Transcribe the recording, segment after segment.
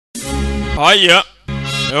Aya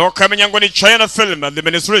ukamenya ngo ni China Film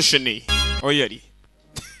Administration oyari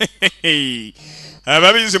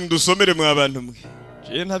ababizi mudusomere mu abantu mwe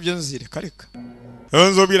je ntabyo nzire kareka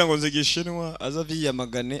nzobwira ngo nzigishinwa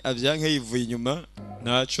azaviyamagane avyanke yivuye inyuma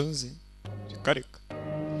naco nzi kareka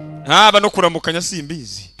ntaba no kuramukanya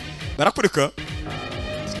simbizi barakureka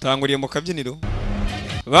tanguriye mu kabyiniro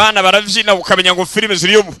bana baravyina ukamenya ngo filime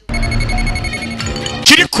ziriyo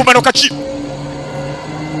kiri kumanuka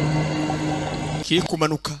kiri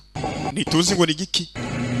kumanuka nituzi ngo ni giki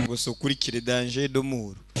ngo sokurikire danger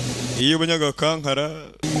domuru iyo banyaga kankara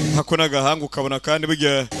hako nagahanga ukabona kandi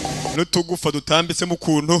burya n'utugufa dutambitse mu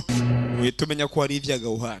kuntu witumenya ko ari ivyaga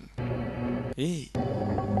uhana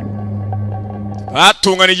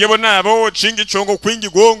batunganije bo nabo cingi congo kwingi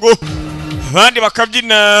gongo abandi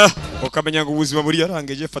bakabyina ukamenya ngo ubuzima buri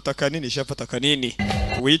yarangeje fata kanini shafata kanini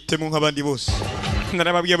witemo nk'abandi bose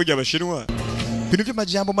narababwiye burya abashinwa bintu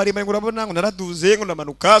by'amajambo maremare ngo urabona ngo naraduze ngo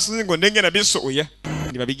ndamanuka sinzi ngo ndenge na biso oya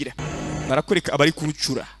nibabigira barakureka abari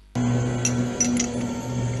kurucura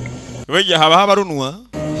weya haba habarunwa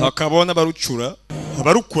hakabona barucura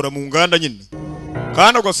abarukura mu nganda nyine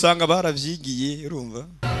kandi ugasanga baravyigiye urumva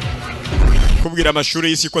kubwira amashuri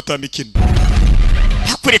y'isi ko tamikino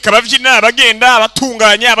hakureka abavyina abagenda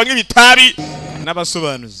abatunganya abanywe bitabi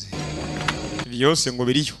n'abasobanuzi byose ngo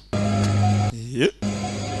biriyo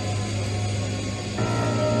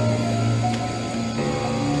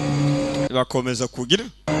bakomeza kugira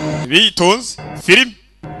bitonze film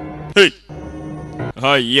hey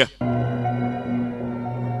haya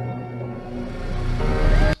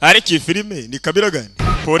ariki filime ni kabira gani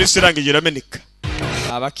polisi irangije rameneka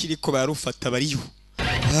abakiriko barufata bariyo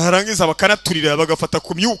harangiza bakanaturira bagafata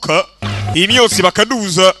ku myuka imyose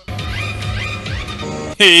bakaduza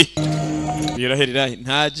hey biraherera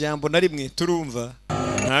nta jambo na rimwe turumva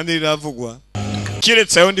nandi riravugwa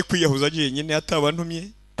kiretse aho ndi kwiyahuza giye nyine atabantumye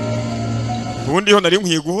ubundi ho nari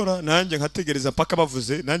nkwiye guhora nanjye nkategereza mpaka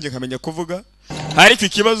bavuze nanjye nkamenya kuvuga ariko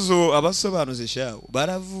ikibazo abasobanuze shawo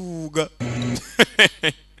baravuga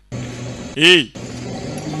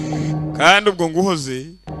kandi ubwo nguhoze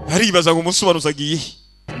haribaza ngo umusobanuza agiye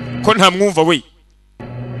ko nta mwumva we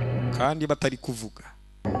kandi batari kuvuga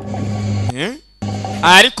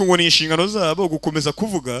ariko ngo ni inshingano zabo gukomeza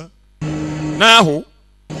kuvuga naho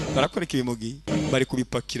barakoreka ibimogi bari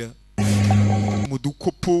kubipakira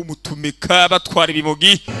mudukopo mutumeka batwara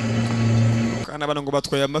ibimogi kana bana ngo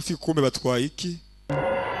batwaye amafi kumbe batwaye iki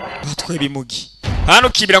batwaye ibimogi hano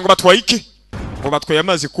kibira ngo batwaye iki ngo batwaye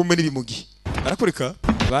amazi kumbe n'ibimogi barakureka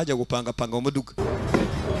bajya gupanga panga mu muduga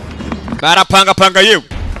barapanga panga yewe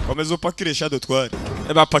komeza upakire shadow twari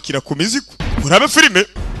bapakira ku mizigo urabe filime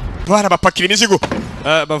barabapakira imizigo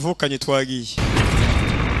bavukanye twagiye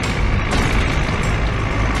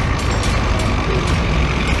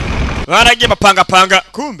baragiye bapanga panga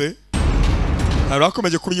kumbe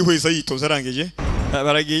harakomeje kubiyihweza yitoza arangije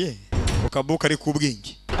baragiye ukabuka ari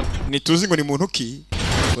kubwingi nituzi ngo ni muntu ki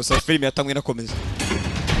gusa filime yatamwe nakomeza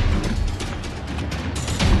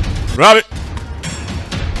rabe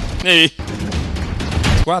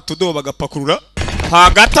twatudo bagapakurura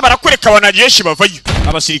hagata barakureka banajeshi bavayo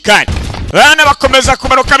abasirikani bana bakomeza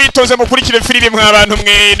kumanuka bitoze mu kurikire filime mw'abantu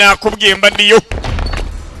mwe nakubwiye mba ndiyo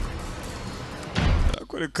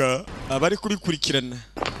barakureka abari kubikurikirana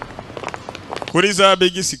kuri za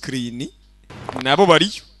big screen nabo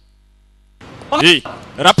bariyo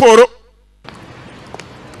raporo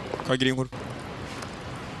kagira inkuru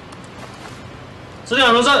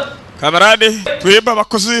kamarade tweba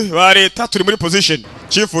bakozi ba leta turi muri position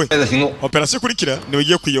chief we operation kurikira ni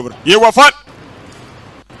ugiye kuyobora yewe afande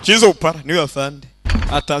chizo upara ni afande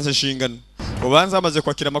atanze inshingano ubanza amaze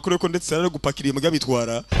kwakira amakuru yuko ndetse ari gupakira imuga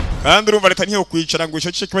bitwara kandi urumva leta ntiyo kwicara ngo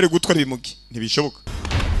icyo cyo bari gutwara ibimugi ntibishoboka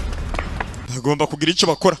bagomba kugira icyo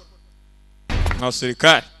bakora nka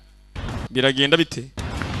serikali biragenda bite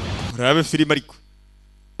urabe filime ariko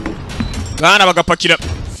bana bagapakira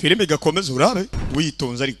filime igakomeza urabe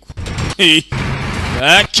witonze ariko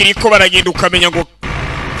kiriko baragenda ukamenya ngo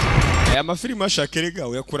aya mafilime ashakerega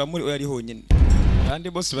uyakura muri yari honyine kandi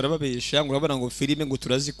bose barababesha ngo urabona ngo filime ngo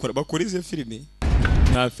turazikora bakora ize filime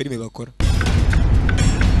nta filime bakora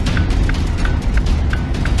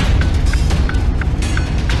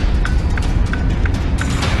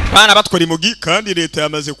bana batwara imugi kandi leta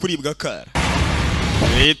yamaze kuribwa kara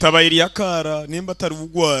leta bayiri yakara nimba atari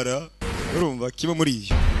ubugwara urumva kiba muri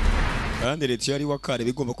iyo kandi leta yari wakare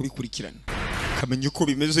bigomba kubikurikirana kamenya uko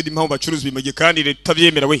bimeze n'impamvu bacuruza bimage kandi leta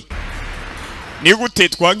byemera we ni gute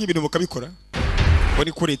twanga ibintu mukabikora ngo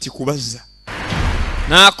ni ko leta ikubaza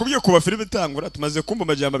nakubwiye kuba filime itangura tumaze kumva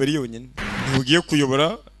amajambo abiri yonyine ugiye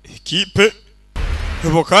kuyobora ekipe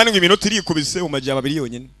Bo kandi iminota iri kubise mu majyaba abiri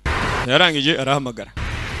yonyine. Yarangije arahamagara.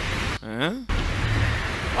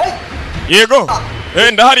 Yego.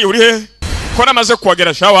 Ndahari uri he? Ko namaze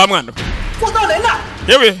kuwagera sha wa mwana.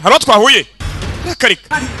 Yewe, haro twahuye.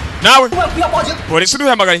 Karika. Nawe. Polisi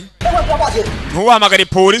ntuhamagare. Ntuhamagare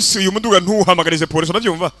polisi, uyu muduga ntuhamagarize polisi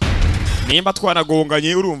urabyumva? Nimba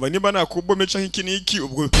twanagonganye urumva, nimba nakubomeca nk'iki n'iki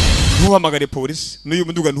ubwo ntuhamagare polisi, n'uyu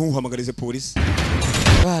muduga ntuhamagarize polisi.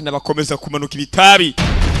 Bana bakomeza kumanuka ibitabi.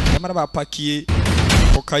 Nyamara bapakiye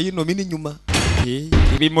kokayino mini nyuma.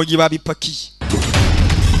 Ibimogi babipakiye.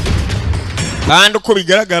 Kandi uko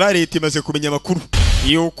bigaragara leta imaze kumenya amakuru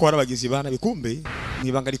yuko hari abagizi bana bikumbe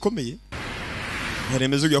mwibanga rikomeye.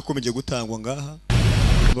 Remezo yakomeje gutangwa ngaha.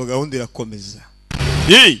 Bo gahunda irakomeza.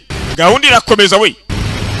 Gahunda irakomeza we.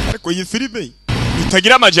 Ariko iyi filime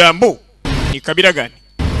itagira amajambo ni kabiragani.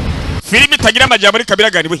 Filime itagira amajambo ni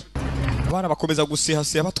kabiragani we. Abana bakomeza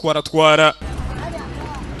gusehasea batwara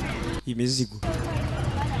imizigo.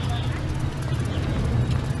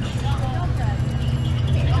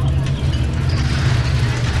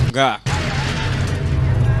 Nga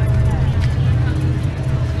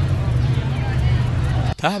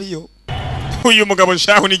tabiyo uyu mugabo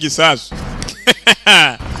shaho ni gisasu.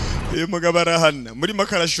 Uyu mugabo arahana muri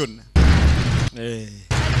makarashona.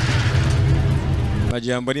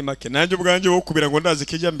 Majambo ni make nanjye ubwanje wo kubira ngo ndazi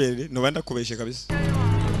kijya mbere no banda kubeshe kabisa.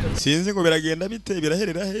 Sinzi ngo biragenda bite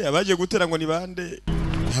biraherera he abaje gutera ngo ni bande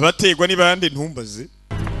abategwa ni bande ntumbaze.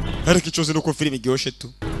 Ariko icoze nuko filime igyoshe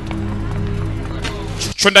tu.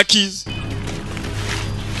 Cyo ndakize.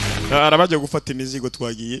 Arabaje gufata imizigo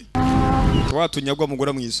twagiye. Twatunyagwa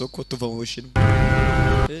mugura mu isoko tuva mu Bushinwa.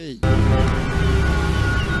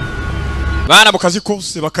 Bana mukazi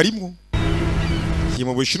kose bakarimwo.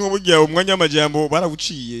 Mu Bushinwa burya umwanya w'amajambo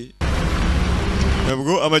barabuciye.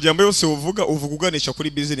 Nabwo amajambo yose uvuga uganisha kuri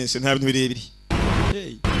business nta bintu birebire.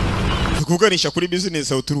 Kuganisha kuri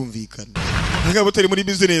business aho turumvikana. Nanga butari muri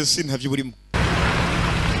business ntavyo burimo.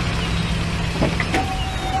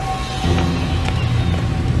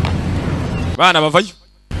 Bana bavayo.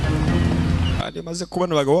 Bandi maze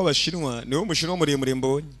kubona abagabo b'Abashinwa niwo Mushinwa muremure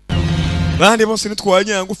mbonye. Bandi bose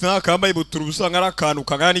nitwanya ngufi akambaye buturu busanga ari akantu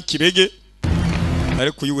kangana n'ikibege.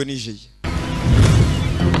 Ariko yuwe nijeye.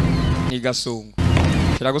 Ni gasongo.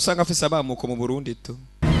 Kiragusanga afise abamuko mu Burundi to.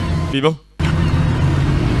 Bibo.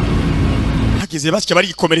 Hagize basike bari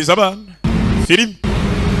gikomereza abana. Filime.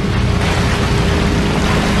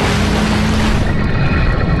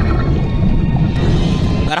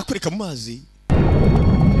 Arakurika mu mazi.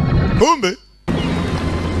 Bombe.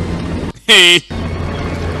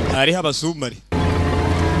 Ari habasumari.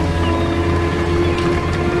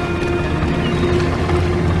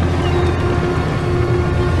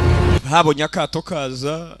 Habonye akato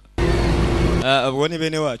kaza abone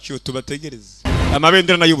bene wacu tubategereza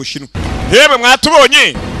amabendera na y'Ubushinwa. Yebe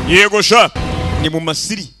mwatubonye yego sha ni mu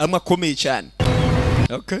masiri amwe akomeye cyane.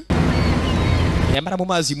 Okay. Yamara mu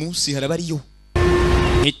mazi munsi harabariyo.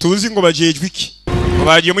 Nituzi ngo bajejwe iki. Ngo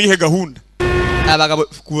bagiye mu ihe gahunda. Abagabo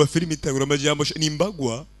kuba filime itagura amajambo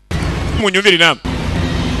nimbagwa munyumvira inama.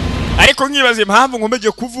 Ariko nkibaze impamvu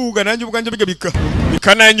nkomeje kuvuga nanjye ubwanje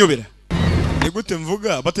bikananyobera. Nigute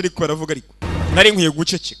mvuga batari ko baravuga ariko nari nkwiye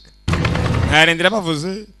guceceka. Ntarendera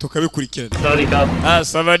bavuze tukabikurikirana.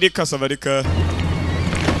 Savadika.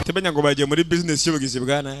 Tebanya ngo bagiye muri business y'ubugizi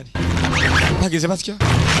bwa nari. Bagize batya?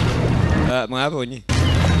 Mwabonye.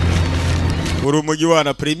 Urumogi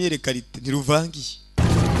wana premier qualité ntiruvangiye.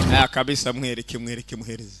 Kabisa mwereke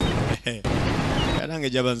muhereze. Karange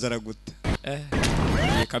jabanzara guta.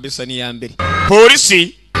 Kabisa ni ya mbere.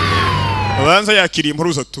 Polisi abanza yakiriye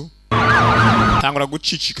impuruza tu. Tangura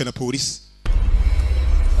gucicikana polisi.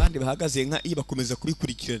 Bandi bahagaze nka bakomeza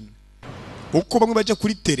kubikurikirana. Uko bamwe baje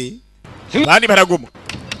kuri tele, bandi baragoma.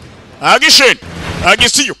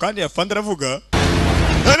 Agisiyo kandi yafanda aravuga.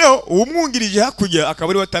 Noneho umwungirije hakujya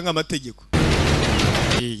akabari watanga amategeko.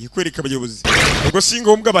 Ikwereka abayobozi. Ubwo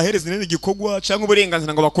singombwa bahereze nene gikogwa cyangwa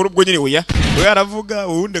uburenganzira ngo bakora ubwo nyine oya. We aravuga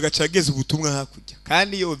uwundi agacageza ubutumwa hakujya.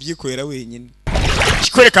 Kandi iyo byikorera wenyine.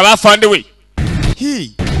 Ikwereka abafande we.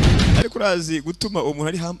 Ariko urazi gutuma umuntu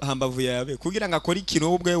ari hambavu yawe kugira ngo akore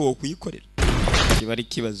ikintu ubwe wo kuyikorera. Kiba ari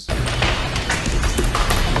kibazo.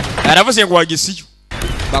 Aravuze ngo wagisiyo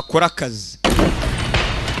bakora akazi.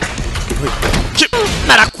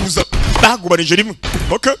 Narakuza bagubanije rimwe.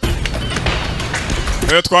 Okay.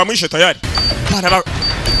 Twamwishe tayari. Bana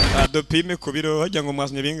dopime ku biro hajya ngo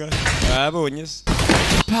mwazanye binga. Abonye se.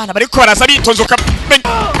 Bana bari ko barasa bitonzoka.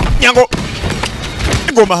 Nyango.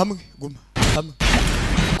 Goma hamwe.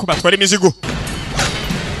 Ko batwara imizigo.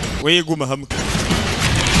 We guma hamwe.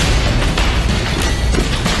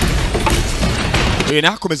 we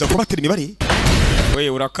nakomeza kubatera imibare we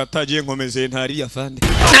urakata giye nkomeze ntari yafande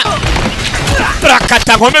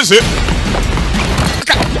urakata nkomeze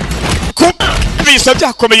bisa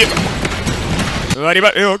byakomeye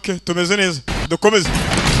bari okay tumeze neza dukomeze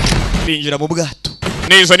binjira mu bwato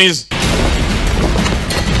neza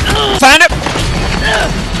fande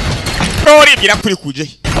ori gira kuri kuje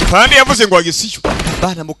fande yavuze ngo agisiyo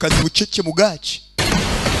bana mu kazi bucece mu gaci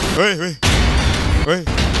we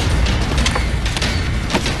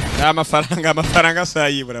amafaranga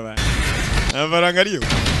sayibura bana amafaranga ariyo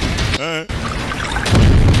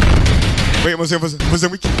we muze mwiki muze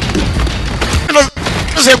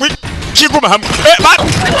mwiki kiguma hamwe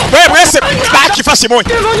we mwese bakifashe moyo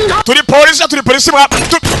turi polisi mwa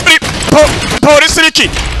polisi riki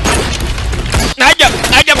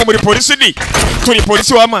najya ngo muri polisi ni turi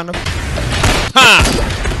polisi wa mwana ha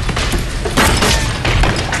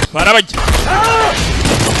barabajya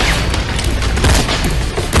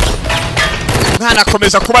mwana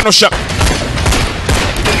komeza kubanosha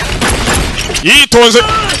yitonze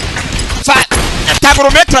fa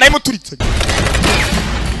taburometero arayimuturitse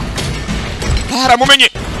haramumenye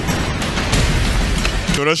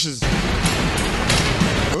turashize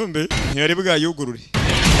bombe ntiyari bwayugurure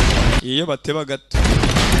iyo bateba gato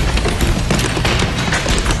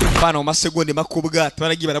bana mu masegonde makubwato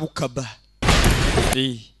baragiye barabukaba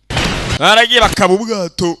baragiye bakaba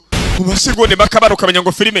ubwato mu masegonde makabaruka abanya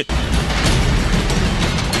ngo filime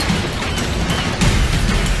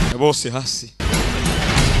bose hasi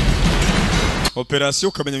operation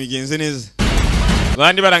ukamenya migenze neza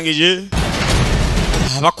abandi barangije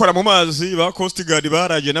abakora mu mazi ba Coast Guard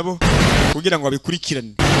baraje nabo kugira ngo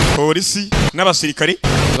abikurikirane polisi n'abasirikari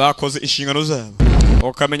bakoze inshingano zabo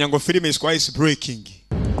ukamenya ngo filime is ICEBREAKING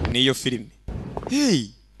niyo filime hey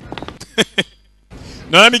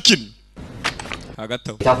namikino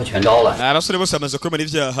hagataho abasore bose amaze kwemera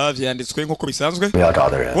ivyaha vyanditswe nko bisanzwe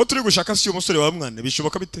wo turi gushaka si umusore wa mwana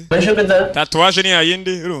bishoboka bite tatuwaje ni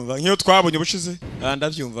yayindi urumva nkiyo twabonye ubushize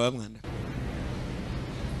ndavyumva wa mwana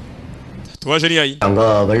tatuwaje ni yayindi 两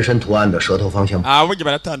个纹身图案的舌头方向 abonye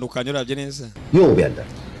baratandukanye uravye neza 右边的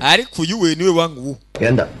ariko uyu niwe wangu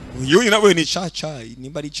边的 uyu nawe ni chachayi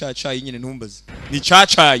nimba ari chachayi nyine ntumbaze ni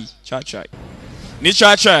chachayi ni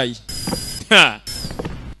chachayi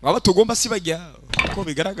ngaba tugomba sibajya ko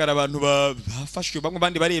bigaragara abantu bafashwe bamwe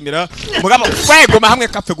bandi baremera mugabo kwegoma hamwe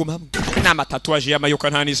kafe goma hamwe nama tatuwaje y'amayoka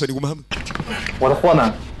nta niso ni goma hamwe 我的货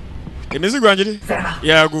呢 imizigo yanjye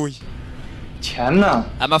yaguye 钱呢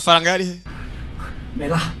amafaranga yari he 没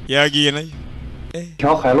了 yagiye nayo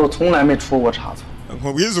条海路从来没出过差错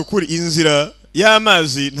nkubwiza ukuri inzira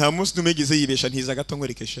y'amazi nta munsi numegeze yibesha ntiza gato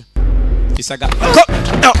nkwerekesha isaga ko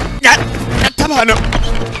tabana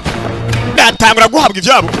natangura guhabwa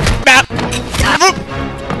ibyabo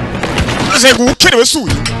ze gukerewe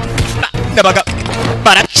suye ndabaga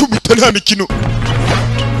baracumita nta mikino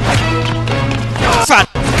fa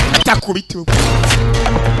atakubitiwe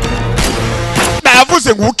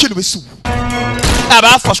bavuze ngo ukenewe suye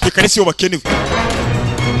abafashwe kare siyo bakenewe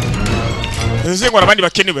eze ngo abandi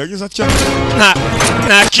bakenewe yagize atya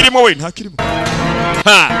nta kirimo we nta kirimo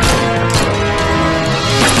ha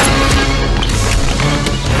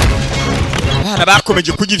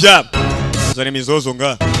bakomeje kujya ivyabo zane mizozo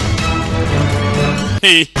nga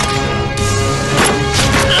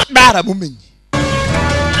baramumenye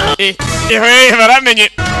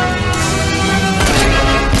baramenye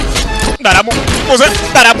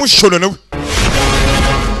baramushona nawe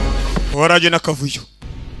waraje nakavuyo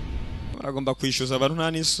baragomba kwishyuza abantu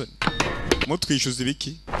nta n'isoni mutwishyuza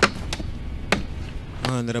ibiki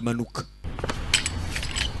mwana aramanuka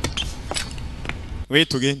we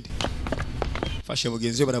tugende fashe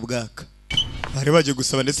mugenzi we barabwaka bari baje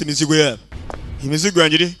gusaba ndetse imizigo yabo imizigo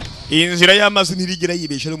yanjye iyi nzira y'amazi ntirigera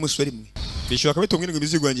yibesha n'umusore mwe bishoboka bitongera ngo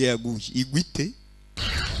imizigo yanjye yaguye igwite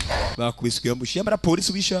bakubiswe yamushi yamara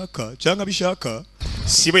polisi bishaka cyangwa bishaka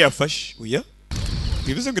sibo yafashe oya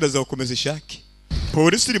bivuze ngo irazakomeza ishake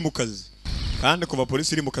polisi iri mu kazi kandi kuva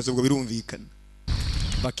polisi iri mu kazi ubwo birumvikana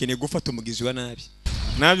bakeneye gufata umugizi wa nabi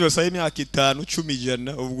nabyo basaye imyaka 5 10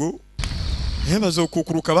 100 ubwo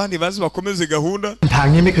bazokukuruka abandi bazi bakomeze gahunda ทาง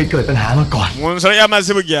นี้ไม่เคยเกิดปัญหามาก่อน mu nzira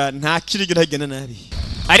y'amazi burya nta kirigera hagena nabi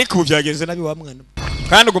ariko ubu byagenze nabi wa mwana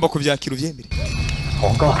kandi ugomba kubyakira uvyemere ขอ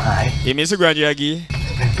งก็หาย imizigo yanjye yagiye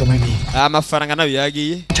เงินก็ไม่มี amafaranga nayo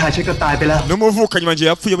yagiye ชายเช็คก็ตายไปแล้ว n'umuvukanyi wanje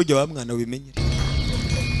yapfuye burya wa mwana ubimenyere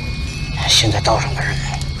现在道上的人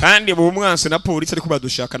kandi ubu umwansi na polisi ariko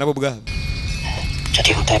badushaka nabo bwabo 这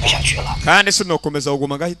地方待不下去了 kandi sinokomeza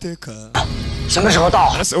kuguma ngahiteka 什么时候到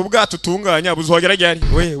ubwato tunganya buzohagera ryari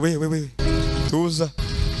we tuza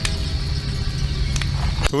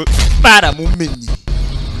baramumenye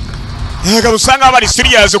Aga usanga bari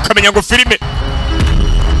serious ukamenya ngo filime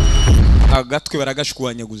agatwe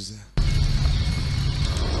baragashwanyaguza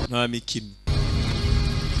nta mikino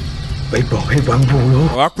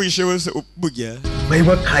wakwishe wese ubujya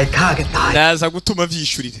ndaza gutuma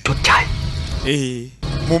vyishurira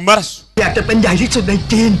mu maraso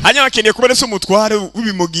hanya bakeneye kubona se umutware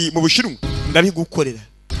w'ibimogi mu Bushinwa ndabigukorera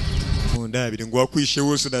ndabire ngo wakwishe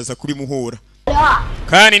wose ndaza kubimuhora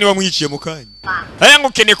kandi ni wamwiciye mu kanya hanya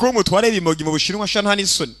ngukeneye kuba umutware w'ibimogi mu Bushinwa shana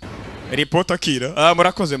n'isoni report akira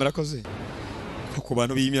murakoze ku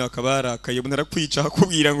bantu b'imyaka barakaye narakwica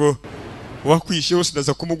akubwira ngo wakwishe wose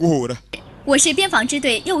ndaza kumuguhora 我是边防支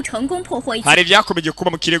队又成功破获一起 hari byakomeje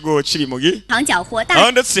kuba mu kirego cy'ibimogi 长脚货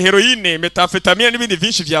大 ndetse heroine methamphetamine n'ibindi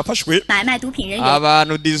byinshi byafashwe 买卖毒品人员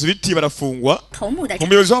abantu 18 barafungwa 头目的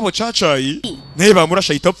umuyobozi wabo cacayi naye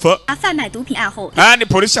bamurasha itapfa 贩卖毒品案后 kandi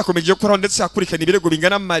polisi yakomeje gukora ndetse yakurikirana ibirego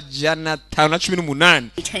bingana amajana 518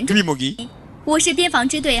 n'ibimogi 我是边防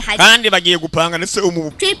支队还 kandi bagiye gupanga ndetse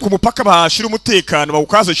ku mupaka bahashira umutekano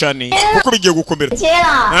bawukaze cyane kuko bigiye gukomera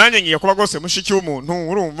nanjye ngiye kuba gose mushiki w'umuntu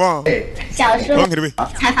urumva 小叔 Bongere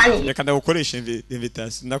采访你 reka ndagukoresha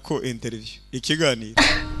invitation nako interview ikiganiro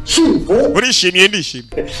幸福。 urishimiye ndishimye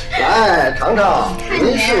来，尝尝，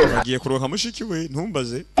您是 agiye kuronka mushiki we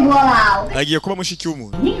ntumbaze 多了 agiye kuba mushiki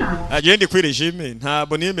w'umuntu 你好 agende kuri regime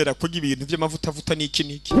ntabwo nemera kurya ibintu by'amavuta n'iki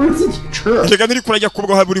n'iki 不是自己吃， reka ntiri kurajya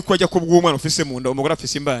kubwo haburi kurajya kubwo umwana ufise mu nda umugore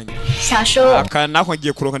afise imbanye 小叔 aka naho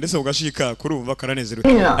agiye kuronka ndetse ugashika kurumva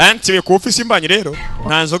karanezerewe anti we ku ufise imbanye rero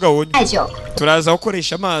nta nzoga wonye 爱酒 turaza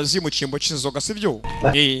gukoresha amazi mu cyimbo cy'inzoga sivyo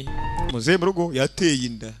muze mu rugo yateye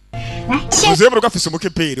inda 来先 muze mu rugo afise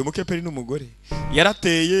umukeperi n'umugore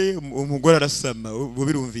yarateye umugore arasama ubu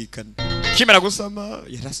birumvikana kimera gusama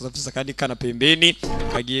yarasaza afise kandi kana pembeni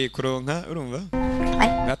agiye kuronka urumva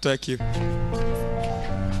gato yakiwe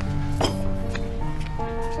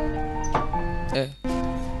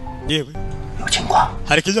yewe 有情况，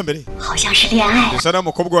 hari kija mbere 好像是恋爱 gusa na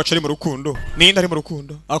mukobwa wacu ari mu rukundo ninde ari mu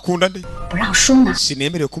rukundo akunda nde 不让说呢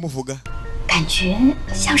sinemerewe kumuvuga 感觉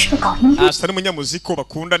像是个搞音乐 asa n'umunyamuziki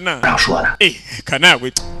bakundana 不让说的。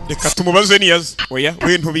 kanawe reka tumubaze niyaza oya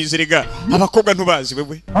we ntubizi rega abakobwa ntubazi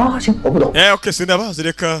wewe 啊，行，我不懂。 okay sinabazi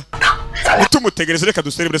reka 咱俩 tumutegereze reka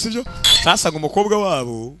duserebure sivyo sasa ngo umukobwa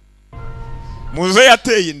wabo muze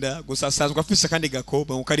yateye inda gusa asanzwe afise kandi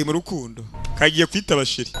gakobwa ngo kari mu rukundo kagiye kwitaba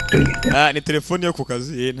shiri 对， ni telefone yo ku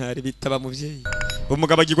kazi ntari bitaba muvyeyi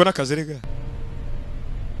umugabo agirwa n'akazi rega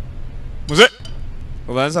muze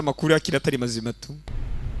ubanza amakuru yakira atari mazima tu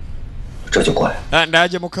这就过来。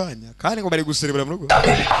 ndaje mu kanya kandi ngo bari guserebura mu rugo 答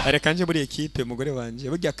对了， areka nje muri ekipe mugore wanje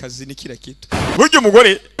burya akazi ni kira kitu burya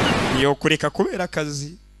umugore yo kureka kubera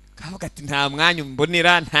akazi kavuga ati nta mwanya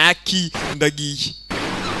mbonera ntaki ndagiye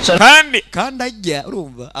kandi ajya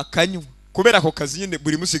urumva akanywa kubera ako kazi nyine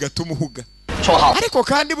buri musi gatumuhuga 说好， ariko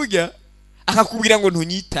kandi burya akakubwira ngo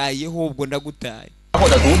ntunyitayeho ubwo ndagutaye 或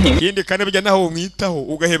者毒品 ikindi kandi burya naho umwitaho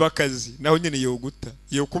ugaheba akazi naho nyine yoguta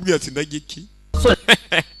yokubwira ati ndagiki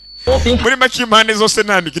我冰。 muri make impande zose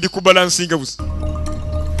nta miki ndi kubalansinga busa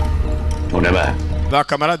同志们， ba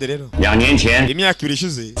kamarade rero 2年前 imyaka ibiri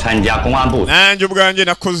ishize 参加公安部 nanjye ubwanjye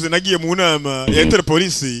nagiye mu nama ya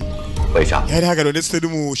Interpolice 会上， yari hagarariwe ndetse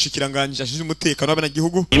n'umushikiranganje ashinzwe umutekano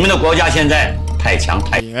w'abanyagihugu 你们的国家现在太强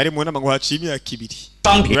太 yari mu nama ngo haciye imyaka ibiri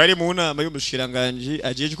商品 yari mu nama y'umushikiranganje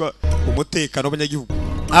ajejwe umutekano w'abanyagihugu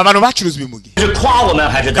abantu bacuruza ibimugi 是夸我们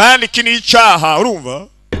还是 kandi iki ni icyaha urumva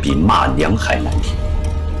比骂娘还难听？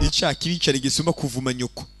 icyaha kibicara gisuma kuvuma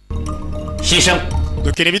nyoko 牺牲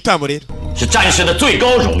dukeneye ibitambo rero 是战士的最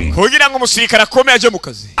高荣誉， kugira ngo umusirikare akomeye aje mu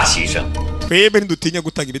kazi 大牺牲 twebwe ntidutinya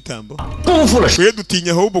gutanga ibitambo 辜负了誓 twe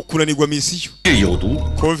dutinya ahubwo kunanirwa misiyo 有毒，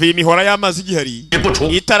 kuva imihora y'amazi igihari 不除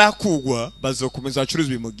itarakugwa bazokomeza bacuruza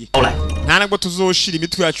ibimugi 出来， nta nabwo tuzoshira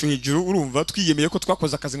imitwe yacu hejuru urumva twiyemeye ko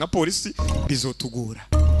twakoze akazi nka polisi bizotugora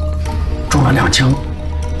中了2枪，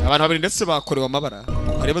 abantu babiri ndetse bakorewe amabara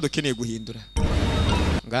bari badukeneye guhindura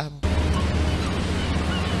ngabo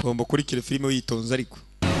ugomba kurikira filime witonze ariko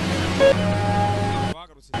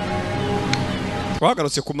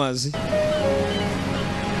twagarutse ku mazi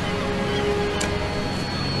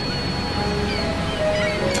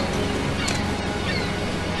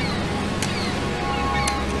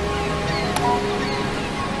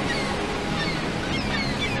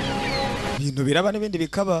ibintu biraba n'ibindi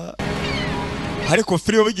bikaba ariko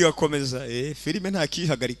filime bigigakomeza filime nta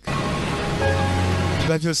kihagarika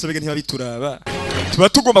biba byose bige ntibabituraba tuba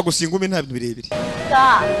tugomba gusinga umwe nta bintu birebire 哥，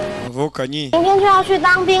 avukanyi 明天就要去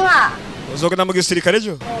当兵了。 uzogenda mu gisirikare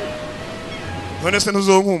cyo none se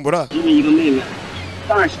ntuzonkumbura 只有一个妹妹，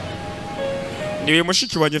当然想。 niwe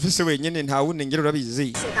mushiki wanjye mfise wenyene nta wundi ngero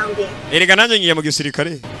urabizi 去当兵， erega nanjye ngiye mu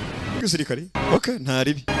gisirikare gisirikare okay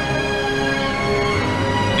ntaribi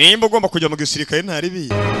nimba ugomba kujya mu gisirikare ntaribi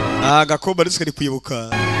agakoba risikari kwibuka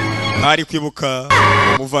hari kwibuka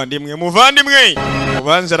muvandimwe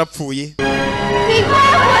ubanze arapfuye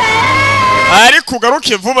ari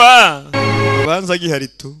kugaruke vuba ubanza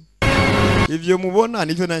giharito ibyo mubona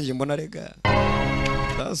nivyo nanje mbona rega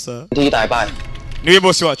sasa niwe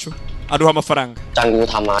boss wacu aduha amafaranga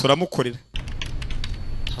turamukorera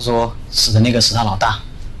他说死的那个是他老大。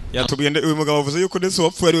 yatubwiye uyu mugabo avuze yuko ndetse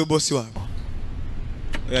wapfuye ari we boss wabo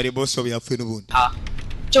yari boss wabo yapfuye n'ubundi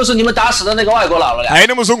就是你们打死的那个外国佬了。 hari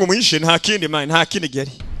n'umuzungu mwishe nta kindi man nta kindi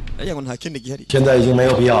gihari ngo nta kindi gihari 现在已经没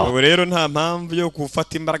有必要。 ubu rero nta mpamvu yo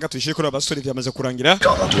gufata imbaraga tuyishyire kuri abasore byamaze kurangira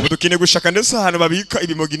ubu dukeneye gushaka ndetse ahantu babika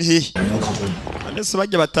ibimogi ni hehe ndetse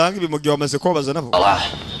bajya batanga ibimogi bamaze kubabaza nabo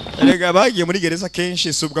erega bagiye muri gereza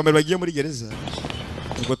kenshi si ubwa mbere bagiye muri gereza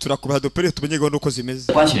ubwo turakubaha dupere tumenye gahunda uko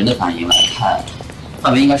zimeze 关系人的反应来看，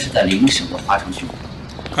范围应该是在邻省的华城区。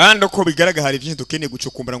 kandi uko bigaragara hari byinshi dukeneye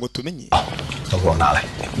gucukumbura ngo tumenye 都给我拿来。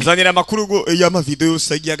 zanira amakuru y'amavideo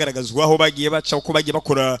yose agiye agaragazwa aho bagiye baca uko bagiye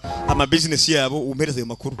bakora ama business yabo umpereza ayo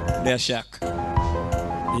makuru ndayashaka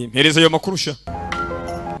impereza ayo makuru sha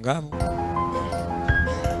ngabo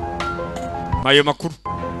ayo makuru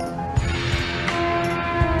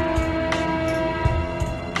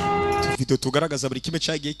video tugaragaza buri kimwe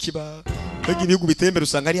cyagiye kiba bagiye ibihugu bitembera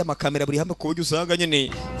usanga ari amakamera buri hamwe ku buryo usanga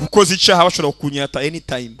nyene ukoze icaha bashobora kunyata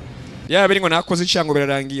anytime ya biri ngo nakoze icyango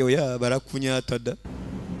birarangiye ya barakunyata da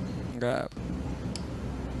ngabo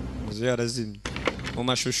muze yarazimye mu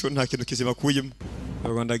mashusho nta kintu kizima kuyemo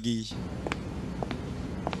ubwo ndagiye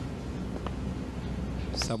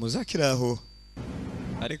samuzakiraho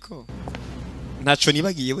ariko ntaco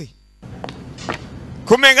nibagiye we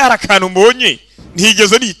kumenga harakantu mbonye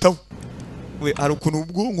ntigeze nitaho we hari ukuntu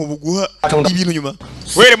ubwonko buguha ibintu nyuma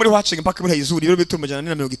were muri watching mpaka muri izuri rero bituma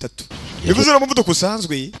 130 bivuze no muvuduko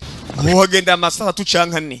usanzwe aho hagenda amasaha 3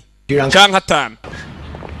 canka 4 canka 5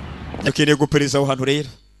 dukeneye gupereza aho hantu rero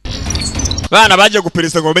bana baje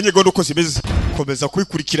gupereza ngo bamenye gahunda uko zimeze komeza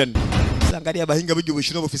kubikurikirana sanga ari abahinga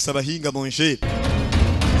b'igubishino bufise abahinga mu njere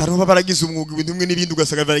haro baragize umwuga ibintu bimwe n'ibindi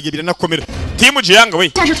ugasanga baragiye biranakomera timu jiyanga we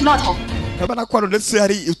驾驶涂料头， abana kwaro ndetse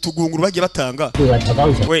hari utugunguru bagiye batanga 对，找到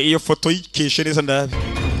一下。 we iyo foto yikeshe neza ndabe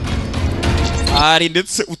ari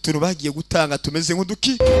ndetse utuntu bagiye gutanga tumeze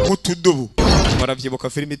nk'uduki nk'utudobo baravyibuka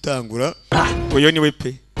filime itangura uyo ni we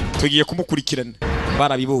pe tugiye kumukurikirana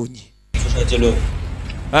barabibonye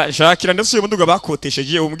shakira ndetse uyu munduga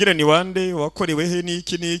bakotesheje umubwire ni wande wakorewe he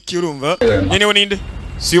niki urumva nyene we ninde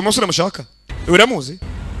si uyu musore mushaka uramuzi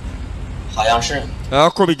好像是。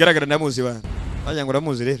 ako bigaragara ndamuzi bana bajya ngo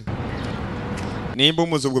uramuzi rero nimba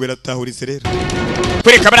umuzi ubwo biratahuritse rero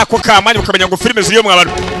kwereka bara ko kamani ukamenya ngo filime ziriyo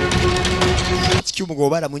mwabantu iki umugabo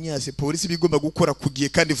baramunyase polisi bigomba gukora kugiye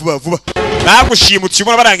kandi vuba vuba bagushimutse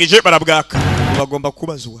umwe barangije barabwaka bagomba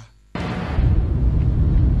kubazwa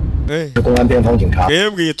公安边防警察。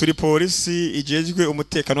 twebwe turi polisi ijejwe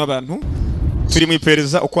umutekano w'abantu turi mu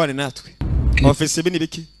iperereza ukwane natwe ofisi bini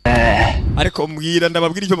biki ariko mbwira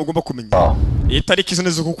ndababwira icyo mugomba kumenya itariki zine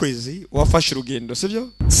zo ku kwezi wafashe urugendo sibyo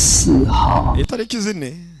 4号， itariki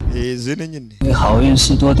zine zine nyine 为好运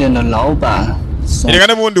士多店的老板送 erega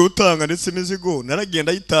n'ubundi utanga ndetse imizigo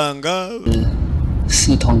naragenda yitanga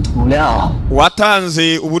 4桶涂料，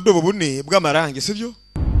 watanze ubudobo bune bw'amarangi sibyo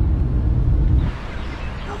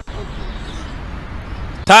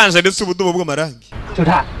tanze ndetse ubudobo bw'amarangi 就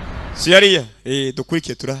他。 si yariya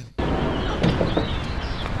dukurikiye turabe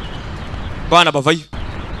bana bavayo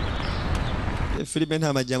filime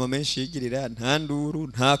nta majyamo menshi yigirira nta nduru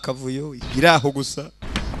nta kavuyo iraho gusa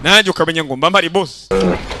nanjye ukamenya ngo mba mpari boss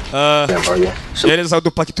yereza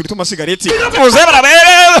udupaki turi tumasigareti muze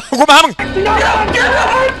barabere guma hamwe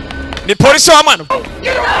ni polisi wa mwana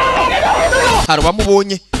hari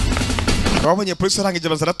bamubonye babonye polisi arangije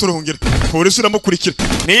bazaraturungira polisi uramukurikira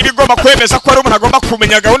niba igomba kwemeza ko ari umuntu agomba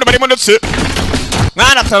kumenya gahunda barimo ndetse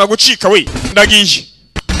mwana atara gucika we ndagiye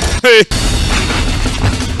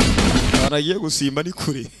aragiye gusimba ni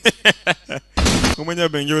kure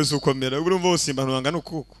umunyabenge wese ukomera urumva usimba ntwanga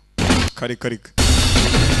nukuko kare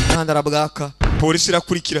kandi arabwaka polisi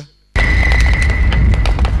irakurikira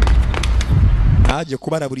aje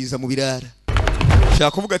kubaraburiza mu birara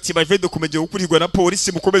shaka kuvuga ati bavede kumeje gukurirwa na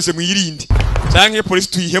polisi mukomeze mwirinde cyangwa polisi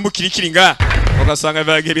tuyihemukira ikiringa ugasanga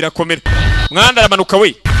bagiye birakomera mwanda aramanuka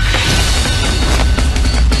we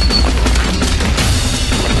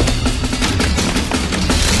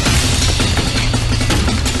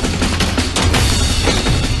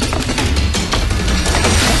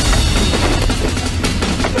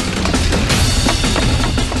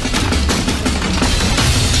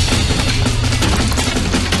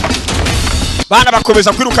bana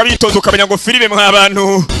bakomeza kwiruka bitoza ukamenya ngo filime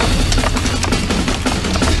mw'abantu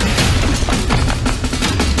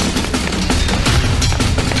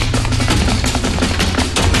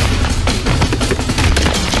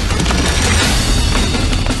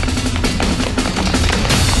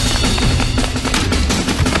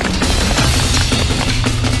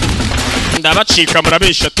ndabacika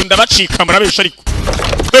murabesha ariko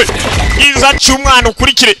iza cy'umwana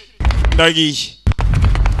ukurikire ndagiye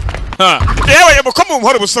yewe muko mu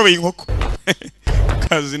mporo busobe inkoko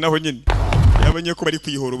kazi naho nyine yabonye ko bari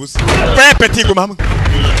kwihora ubusa pepe tiguma hamwe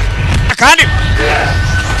kandi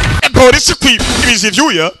polisi kwibiza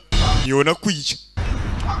ivyuya yona kwica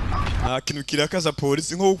kintu kirakaza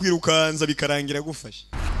polisi nko kwirukanza bikarangira gufasha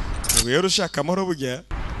rero ushaka amahoro burya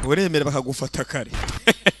uremera bakagufata kare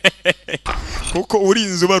kuko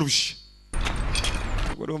urinze barusha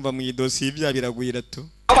urumva mu idosiye ibya biragwira tu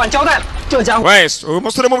wese uyu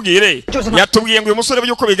musore mubwire yatubwiye ngo uyu musore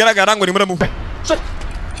byuko bigaragara ngo ni muramuhe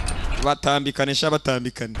batambikanisha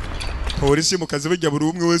polisi mu kazi bajya buri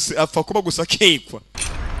umwe wese apfa kuba gusa kekwa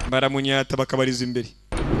baramunyata bakabariza imbere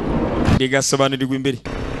bigasobanurirwa imbere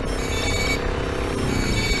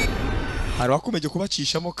hari wakomeje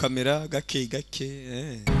kubacishamo kamera gake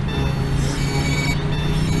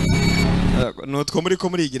notwo muri ko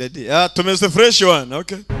murigira tumeze fresh one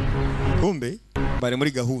okay kumbe bari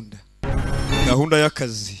muri gahunda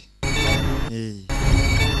y'akazi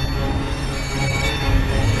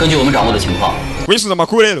根据我们掌握的情况， kwisuza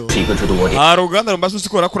makuru rero 是一个制度窝点。 aruganda rumbazo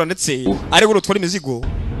sikora kura ndetse ari go rutwara imizigo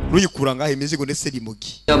ruyikura ngahe imizigo ndetse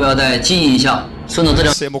rimogi 要不要再经营一下孙总资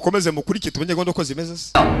料？ se mukomeze mukurike tumenye gondo ko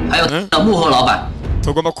zimeze 还有幕后老板。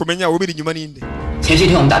 tugomba kumenya ubiri nyuma ninde 前些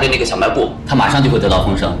天我们打对那个小卖部，他马上就会得到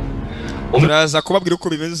风声。 turaza kubabwira uko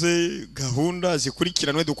bimeze gahunda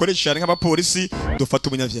zikurikiranwe dukoresha nk'abapolisi dufata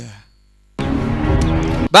umunyavyaha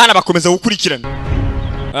bana bakomeza gukurikirana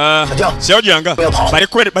siyo gihanga bari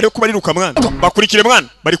ko bariruka mwana bakurikire mwana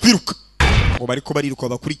bari kwiruka ngo bari ko bariruka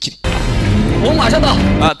bakurikire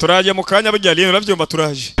turaje mu kanya bujyaliye uravyumva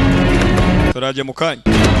turaje mu kanya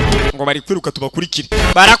ngo bari kwiruka tubakurikire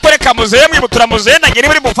barakoreka muzeye mwibutura muzeye nagere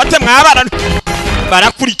bari mufate mwabana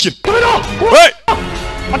barakurikira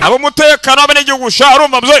abo mutekano abanyagihugu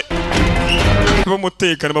urumva mzee abo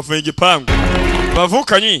mutekano bavuye igipangu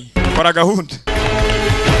bavukanye kora gahunda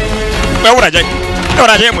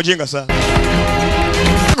uraje mujinga sa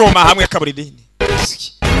goma hamwe kaburidini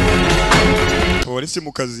polisi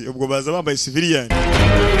mu kazi ubwo baza bambaye civilian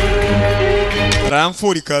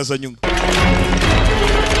ramfuri kaza nyuma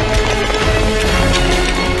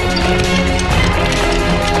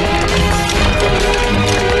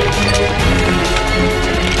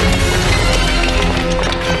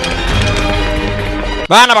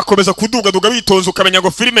bana bakomeza kuduga bitonze ukamenya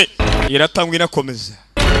ngo filime iratangwa inakomeza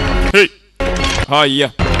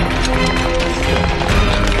haya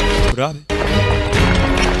urabe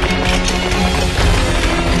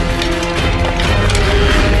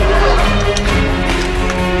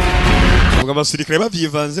ubwo abasirikare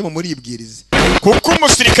bavyivanze mu muribwirize kuko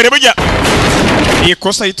umusirikare burya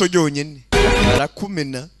ikosa hito ryonyene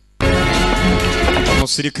arakumena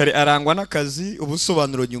umusirikare arangwa n'akazi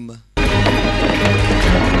ubusobanuro nyuma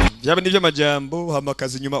byaba nivyo majambo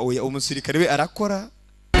hamakazi nyuma oya umusirikare we arakora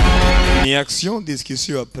ni action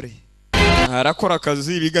discussion après arakora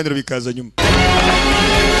akazi ibiganiro bikaza nyuma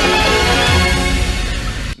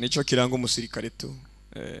nico kiranga umusirikare tu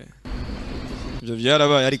ibyo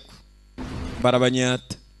byarabaye ariko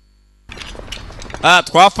barabanyata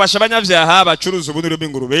twafasha abanyavyaha bacuruza ubunuru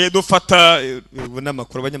bw'ingurube dufata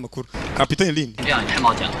abanyamakuru kapiteni Lindi 这样太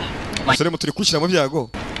冒险了。 musore muturi kushira mu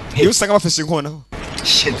byago iyo usanga bafise inkonaho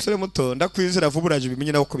musore muto ndakwizera vuba uraje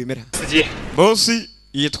bimenye nawo ko bimera bosi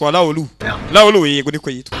yitwa Laolu yego niko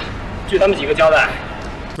yitwa 据他们几个交代，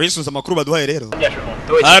 kwisuza amakuru baduhaye rero 关键时候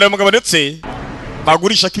都会 hari umugabo ndetse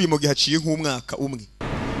bagurisha kibimogi haciye nk'umwaka umwe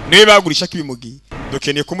niwe bagurisha kibimogi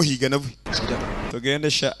dukeneye kumuhiga nawe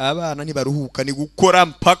tugendesha abana ntibaruhuka ni gukora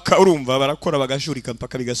mpaka urumva barakora bagashurika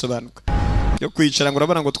mpaka bigasobanuka yo kwicara ngo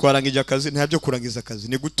urabona ngo twarangije akazi nta byo kurangiza akazi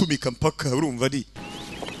ni gutumika mpaka urumva ari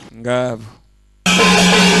ngabo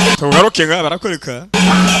tugaruke nga barakoreka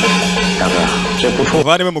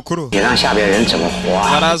bari bamukuru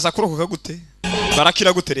baraza kurokoka gute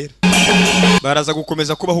barakira gute rero baraza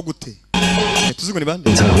gukomeza kubaho gute tuzi ngo ni bande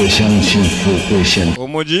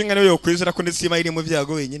umujinga niwe yokwizera ko ndetse iri mu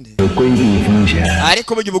byago wenyine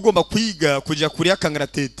ariko byo bugomba kwiga kujya kuri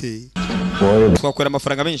akangaratete twakora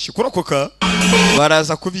amafaranga menshi kurokoka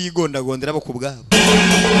baraza kubigondagondera bo kubwabo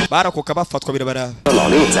barakoka bafatwa birabaraba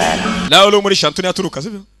Laolu muri Shantu yaturuka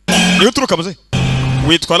sibyo niyo turuka muze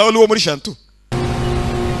witwa Laolu wo muri Shantu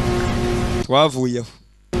twavuyeho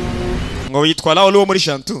ngo witwara uri wo muri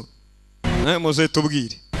shantu muze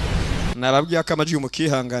tubwire nababwiye akamaji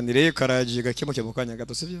umukihanganire karagiye gakemuke mu kanya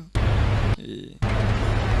gato sivyo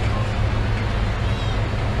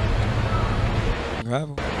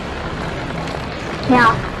ngabo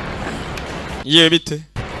Now, ye bite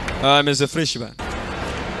ameze fresh bana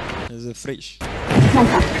meze fresh 看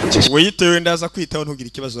看， wiyitewe ndaza kwitaho ntugira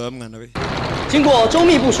ikibazo wa mwana we 经过周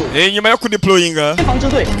密部署， nyuma yo kudeployinga 边防支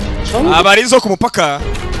队成 abarizo ku mupaka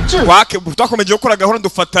twakomeje gukora gahunda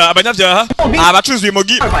dufata abanyabyaha abacuruza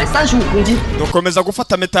ibimogi 235公斤， dukomeza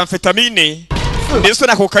gufata metamfetamine ndetse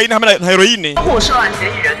na cocaine hamwe na heroine 获涉案嫌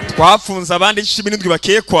疑人， twafunze abandi 17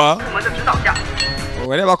 bakekwa 我们的指导下，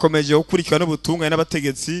 wale bakomeje gukurikirana n'ubutungane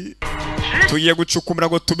n'abategetsi tugiye gucukumira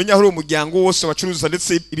ngo tumenye aho umuryango wose wacuruza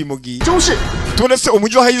ndetse ibimogi 周氏 tubonetse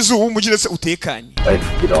umujyi wa Haizu umujyi ndetse utekanye 哎，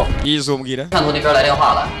李总， yizombwira 上头那边来电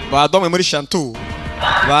话了， badomwe muri Shantu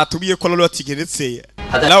batubiye ko lolo atigeretse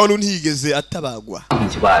nawe ntigeze atabagwa 挺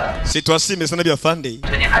奇怪的。 situation imeze nabi afande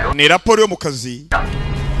最近海州 ni raporo yo mu kazi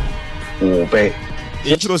 5倍，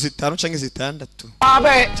 inshuro 5 canke 6 8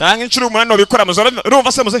倍， canke inshuro 8 bikora muzo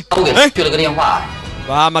urumva se muze 都给去了个电话，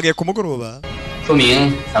 bahamagaye ku mugoroba 说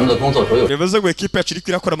明咱们的工作手有 bivuze ngo equipe yacu iri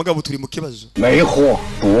kwirakora mugabo turi mu kibazo 没货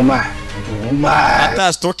不卖，不卖。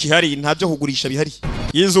 ata stock ihari nta byo kugurisha bihari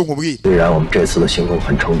yizo nkubwire 虽然我们这次的行动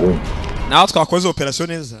很成功， naho twakoze operation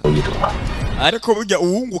neza 有一者 ariko burya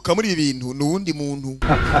uwunguka muri ibintu nuwundi muntu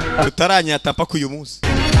tutaranyatapa ku uyu munsi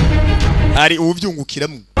ari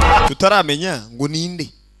ubyungukiramo tutaramenya ngo ninde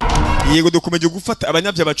yego dukomeje gufata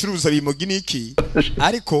abanyabya bacuruza bimogi niki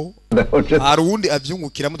ariko hari uwundi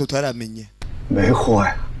abyungukiramo tutaramenya 没货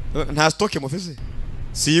呀， nta stock mufise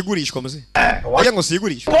siyigurishwa muze 我 oya ngo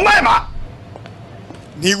siyigurishwa 不卖嘛。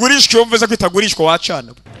 ntigurishwa iyo mvuze ko itagurishwa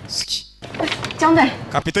wacana Ski. 江队，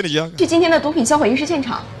 kapitani janga 去今天的毒品销毁仪式现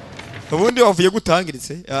场。 ubundi wavuye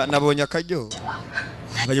gutangiritse nabonye akaryo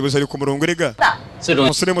abayobozi ari ku murongo rega 最重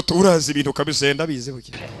要 umusore muto urazi ibintu kabisa ndabizi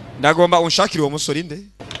buke ndagomba unshakire uwo musore inde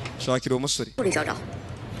shakira uwo musore 助理校长，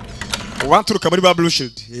 uwanturuka muri ba blue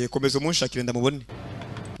shield komeza umunshakire ndamubone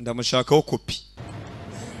ndamushakaho kopi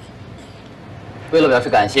为了表示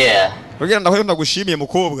感谢， kugira ndaho ndagushimiye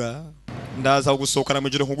mukobwa ndaza gusohokana mu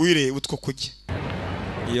giro nkugwire utwo kurya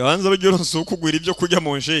iyo hanze abagiro nsukugwira ibyo kurya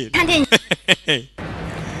mu njeri 看电影，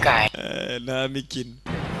 nta mikino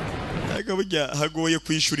ariko burya hagoye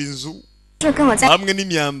kwishura inzu 就跟我在 hamwe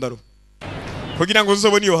n'imyambaro kugira ngo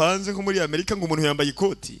uzabone iyo hanze nko muri Amerika ngo umuntu yambaye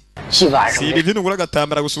ikoti 戏晚 si ibi ugura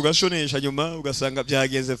agatambara gusa ugashonesha nyuma ugasanga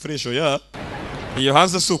byagenze fresh ya iyo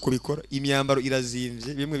hanze si uko bikora imyambaro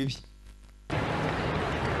irazimvye bimwe bibi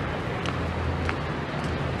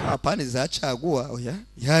apane zacaguwa oya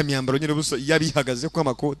ya myambaro nyine buso yabihagaze ko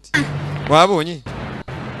amakoti wabonye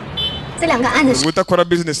这两个案子是， utakora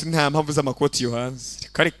business nta mpamvu z'amakoti yo hanze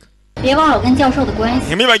kareka 别忘了我跟教授的关系。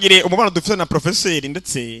 ntimibagire umubano dufite na professeur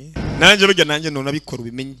ndetse nanjye burya nanjye none abikora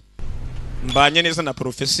ubimenye mbanye neza na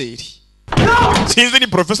professeur sinzi ni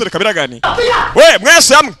professeur kabiragane we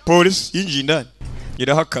mwese hamwe police yinjiye indani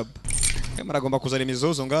irahakaba maragomba kuzana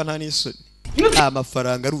imizozo ngaha nta n'isoni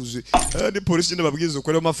amafaranga aruzuye ni police ndababwiza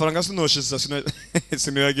uko rero amafaranga sinoshisa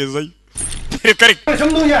sinoyagezayo reka 什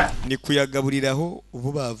么东西？ ni kuyagaburiraho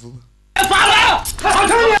vuba vuba 发了，好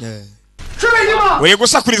声音，是北京吗？ we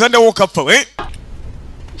gusakuriza nde ukapfa we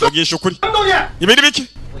bagisha ukuri 什么东西？ ibindi biki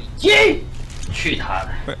鸡。 去他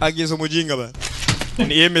的！ ageze umujinga ba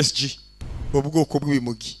ni MSG ubwoko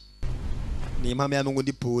bw'ibimogi ni impamvu ya ngo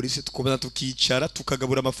ndi polisi tukobana tukicara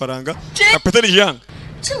tukagabura amafaranga kapitani janga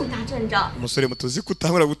这么大阵仗， umusore mutuzi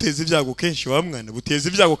kutangura guteza ibyago kenshi wa mwana buteza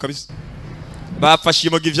ibyago kabisa bafashe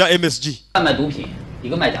ibimogi vya MSG 贩卖毒品，一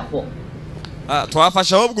个卖假货。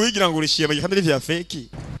 twafashe ahubwo wigira ngo urishiye mu kandi vya fake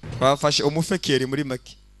twafashe umufekeri muri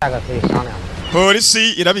make 大概可以商量。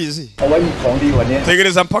 polisi irabizi 我一同意我您。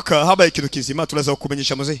 tegereza mpaka habaye ikintu kizima turaza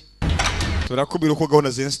kukumenyesha muze turakubwira uko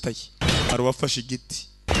gahunda zinstaye hari uwafashe igiti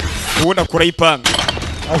ubundi akora ipanga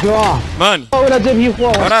老兄， mani 为了这批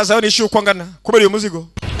货， baraza aho nishyuye uko angana kubera uyu muzigo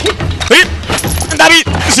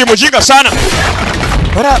ndabizi mujinga sana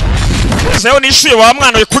baraza aho nishyuye wa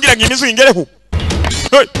mwana we kugira ngo imizigo ingereho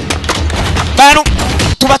bantu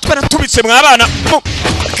tuba twaratubitse mwabana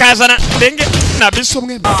kazana ndenge nabiso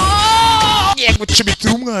mwe ngiye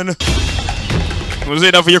gucibitira umwana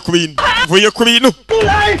muze navuye ku bintu mvuye ku bintu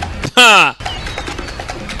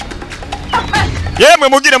yemwe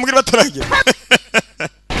mugire bataragira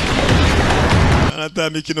ata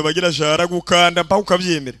mikino bagira shara gukanda mpaka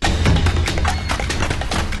ukabyemera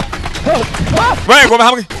we ngoma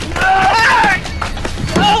hamwe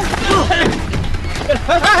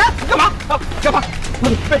干嘛？干嘛？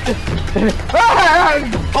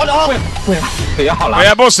好的，好的。不要了。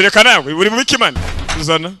 oya boss reka nawe uri mu bikimani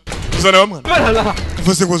uzana wa mwana 不然了。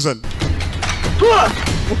 mvuze ngo uzana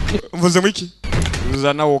mvuze ngo iki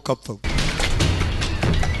uzana wo kapfa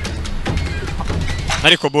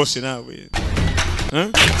ariko boss nawe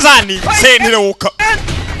zani sentire woka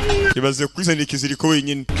ibaze kwizana ikiziriko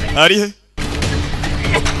wenyine ari he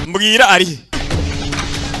mbwira ari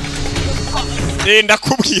he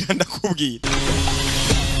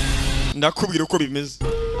ndakubwira uko bimeze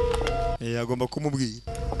agomba kumubwira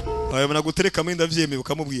ayabona gutereka mu ndavyemeye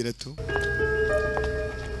ukamubwira tu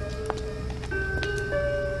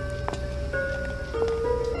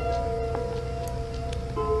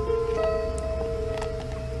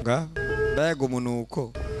nga bago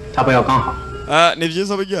munuko 他不要刚好， ni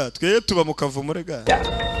byiza burya twe tuba mu kavumo rega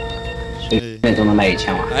那都能卖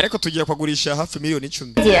1000万。 ariko tugiye kwagurisha hafi miliyoni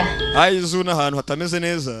 10 姐， ayizu n'ahantu hatameze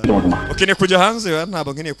neza 懂什么？ ukeneye kujya hanze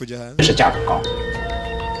ntabwo nkeneye kujya hanze 是价格高。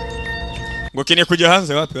 ngo ukeneye kujya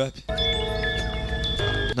hanze wapi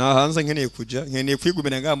nta hanze nkeneye kujya nkeneye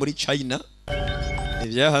kwigumira ngaha muri China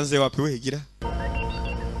ibya hanze wapi wegira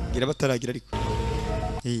gira bataragira ariko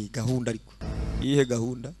gahunda ariko iyihe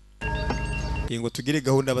gahunda ngo tugire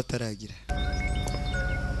gahunda bataragira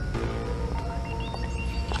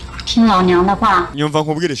听老娘的话， nyumva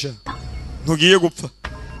nkubwire sha ntugiye gupfa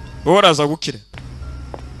wowe uraza gukira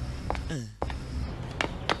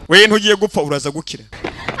we ntugiye gupfa uraza gukira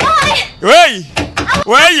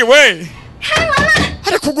we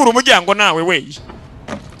hari kugura umuryango nawe we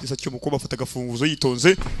gisa cyo mukuba afata gafunguzo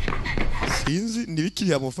yitonze sinzi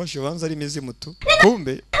nibikiri yamufashe banza ari meze muto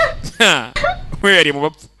kumbe we ari mu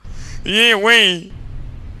bapfu yewe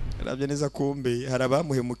arabye neza kumbe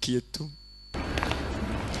harabamuhemukiye tu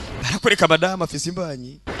barakoreka madama afise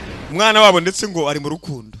imbanyi umwana wabo ndetse ngo ari mu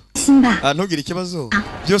rukundo 心吧， ntugire ikibazo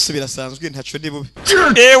byose birasanzwe ntaco ndi bube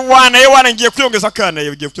ewana ngiye kwiyongeza akana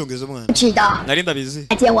ugiye kwiyongeza umwana 知道 nari ndabizi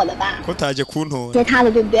来接我了吧？ ko taje kuntora 接他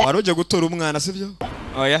的对不对？ waroje gutora umwana sivyo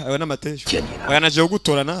oya oya namatesho oya naje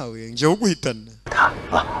gutora nawe nje guhitana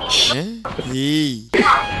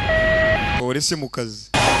polisi mu kazi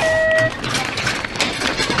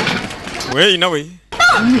we nawe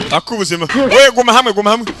akubuzima we guma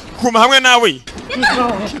hamwe nawe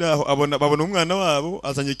kiraho babona umwana wabo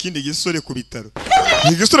azanye ikindi gisore ku bitaro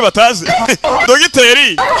igisore batazi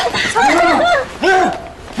dogiteri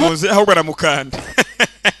muze aho baramukanda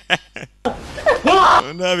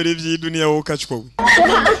nabiri by'iduniya wowe ukacwa we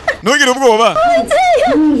ntugire ubwoba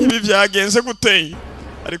ibi byagenze gute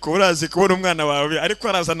ariko urazi kubona umwana wawe ariko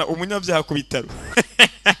arazana umunyabyaha ku bitaro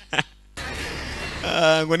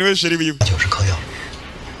ngo niwe sheri wiwe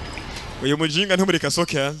uyu mujinga ntumureka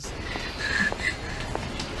soke hanze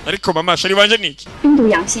ariko mama sheri wanje niki 病毒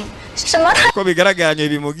阳性，什么？ ko bigaraganye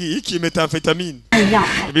bimugi iki methamphetamine 药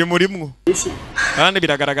bimurimwo 危险， kandi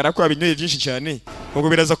biragaragara ko abinyoye byinshi cyane ubwo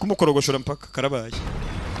biraza kumukorogoshora mpaka karabaye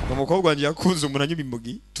umukobwa wanje yakunze umunanyo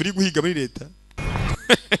bimugi turi guhiga muri leta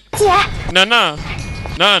姐，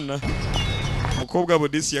 nana umukobwa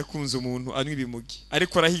bodisi yakunze umuntu anywa ibimugi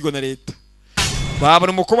ariko arahigwa na leta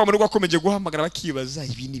babona umukobwa muri rwakomeje guhamagara bakibaza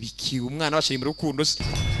ibi ni biki umwana washaye mu rukundo se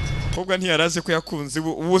umukobwa ntiyaraze ko yakunze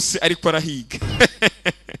ubuse ariko arahiga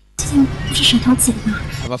不是舌头紧吗？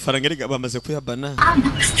 amafaranga rega bamaze kuyabana 啊，那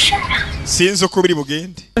不出事啊！ sinzi uko biri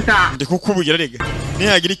bugende ndi kukubwira rega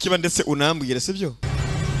nihagira ikiba ndetse unambwira sibyo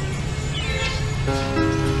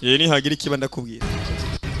nihagira ikiba ndakubwira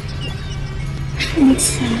没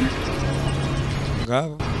钱，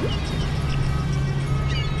 ngabo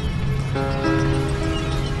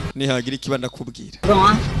nihagira ikiba ndakubwira 懂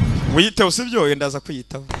啊？ wiyiteho sibyo ndaza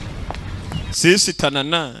kwiyitaho sisi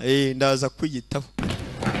tanana ndaza kwiyitaho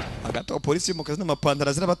hagati polisi mu kazi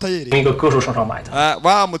n'amapantara zirabatayere 一个歌手手上买的，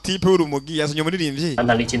 wa mutipe w'urumogi yazanye umuririmbyi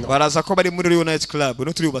那离金的 baraza ko bari muri Rio Night Club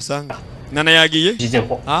no turi ubasanga nana yagiye 一进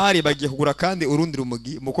货， ari bagiye kugura kandi urundi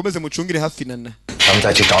rumogi mukomeze mucungire hafi nana 咱们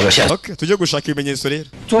再去找找线索。 okay tujye gushaka ibimenyetso rero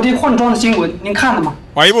昨天换装的新闻您看了吗？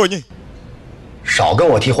 wayibonye 少跟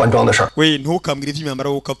我提换装的事儿， we ntukambwire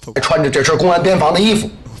iby'imyambaro wo kapfa 穿着这身公安边防的衣服，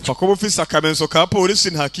 fa kuba ufise akamenso ka polisi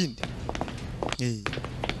nta kindi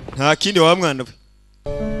nta kindi wa mwana we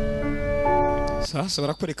sasa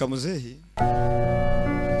barakwereka muzehe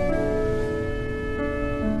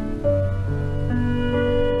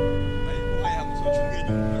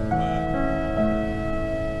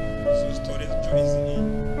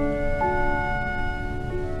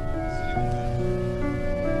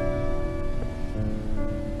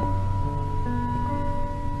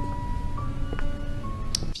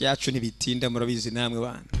byacu ntibitinda murabizi namwe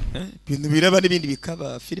bana ibintu biraba n'ibindi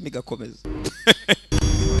bikaba filime igakomeza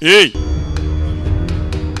hey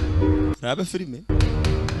raba filime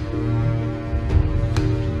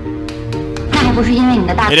不是因为你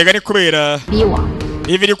的大 erega ni kubera 逼我，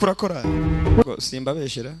 ibi iri kurakora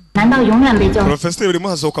simbabeshera 难道永远被教？ Professor urimo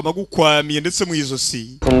hasohoka amagukwamiye ndetse mu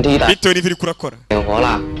izosi 工地的 bitewe n'ibiri kurakora 点活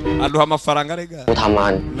了， aduha amafaranga rega 他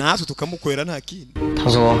妈， natwe tukamukorera nta kindi 他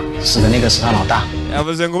说死的那个是他老大，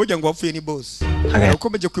 yavuze ngo burya ngo wapfuye ni boss 他给，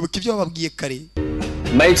 ukomeje kwibuka ibyo bababwiye kare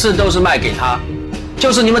每次都是卖给他，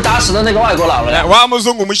就是你们打死的那个外国老人。 wa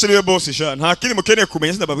muzungu mwishe niwe boss sha nta kindi mukeneye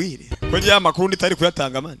kumenya sinababwire ko njye amakuru nditari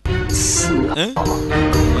kuyatanga man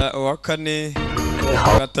uwa kane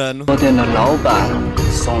gatanu 货店的老板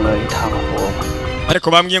送了一趟货，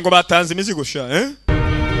 ariko bambwiye ngo batanze imizigo sha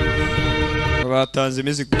batanze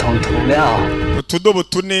imizigo 桶涂料， utudobo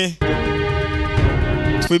tune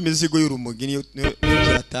tw'imizigo y'urumogi niyo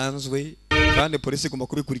byatanzwe kandi polisi igomba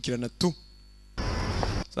kubikurikirana tu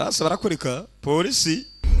sasa barakoreka polisi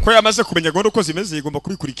ko yamaze kumenya gahunda uko zimeze igomba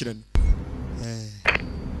kubikurikirana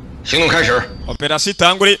行动开始。 operasiyo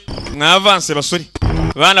itangure mwavanse basore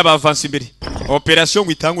bana bavanse imbere operasiyo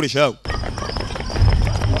ngo itangure shawe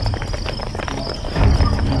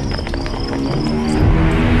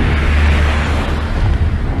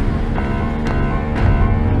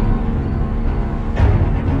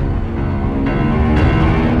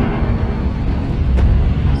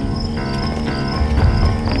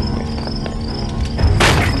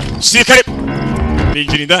sirikare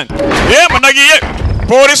binjira indani yemwe nagiye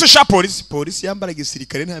polisi sha polisi yambara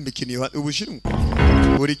igisirikare nta mikino ubushinwa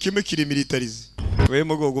buri kimwe kiri militarize we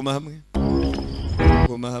mugo guma hamwe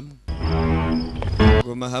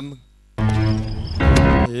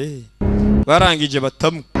barangije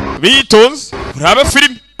batamu bitonze urabe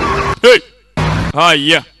filime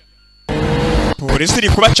haya polisi iri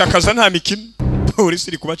kubacakaza nta mikino polisi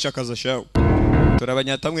iri kubacakaza shawe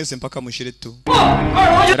turabanyata mwese mpaka mushire tu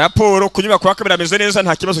raporo kunyubako ya kabiri ameze neza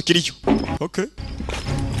nta kibazo kiriyo okay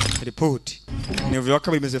report niyo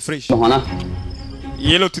kabiri imeze fresh 小黄呢？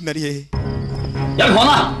 yellow tinari hehe 杨炳煌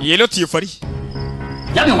呢？ yellow tifari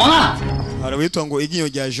杨炳煌呢？ harawitwa ngo iginyo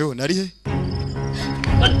rya jo nari he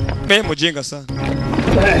be mujenga sana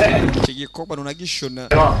kigikoba nunagishona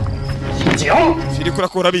警， shiri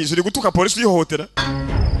kurakora bizi uri gutuka polisi yihohotera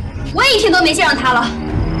我也一天都没见着他了。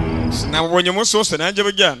 nabonye umunsi wose nanjye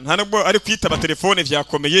burya nta nubwo ari kwitaba telefone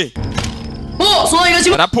vyakomeye 不，所有一个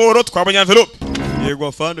情报。 raporo twabonye envelope yego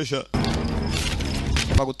afande sha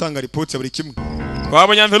bagutanga report ya buri kimwe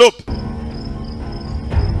twabonye envelope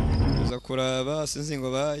za kuraba sinzi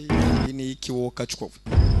ngo bayi ini ikiwoka cyo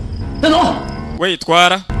带走， we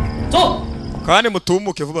twara 走。 kandi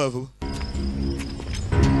mutumuke vuba vuba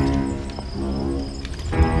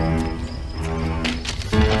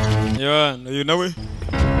Yohana uyu nawe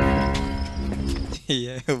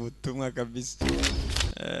ubutumwa kabisa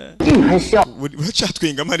你还笑？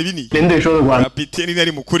 bacatwenga mari bini 连队说的官 kapiteni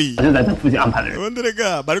nari mukuri 就在他附近安排的人。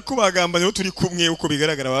 Wonderega bari kubagambanya aho turi kumwe uko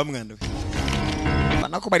bigaragara wa mwana we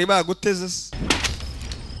banako bari baguteze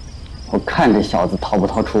我看这小子逃不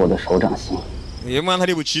逃出我的手掌心。 uyu mwana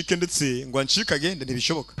ari bucike ndetse ngo ancike agende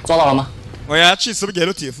ntibishoboka 抓到了吗？ ngo yacitse burya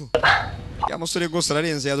rero tifu ya musore gose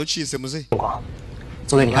ararenze yaducitse muze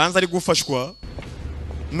做给你看。 hanze ari gufashwa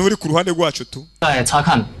n'uri ku ruhande rwacu tu 在查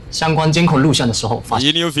看相关监控录像的时候，发现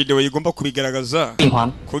iyi niyo video igomba kubigaragaza 病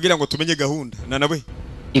环 kugira ngo tumenye gahunda na nawe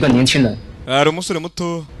一个年轻人 ari umusore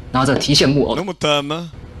muto 拿着提线木偶， n'umutama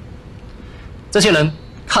这些人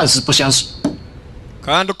看似不相识，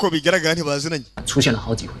 kandi uko bigaragara ntibaziranye 出现了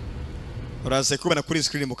好几回。 uraze kubona kuri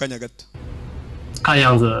screen mu kanya gato 看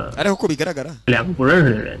样子 ariko uko bigaragara 两个不认识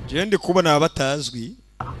的人， je ndi kubona batazwi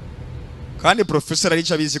kandi professor ari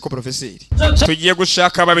abizi ko professor tugiye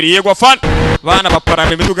gushaka babiri yego fan bana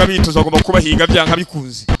baparame imiduga bituza bagomba kubahiga byanka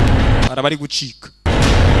bikunze arabari gucika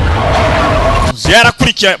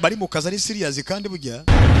yarakurikiye bari mu kazi ari serious kandi burya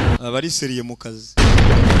abari seriye mu kazi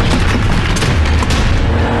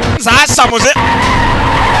zasamuze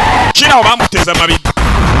kiraho bamuteza amabido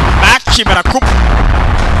bakimara kuba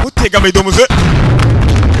utega amabido muze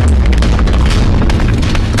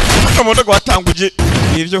umuntu gwatanguje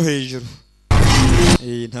ibyo hejuru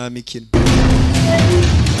nta mikino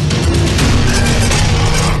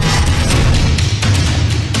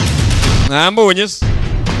mwambonye se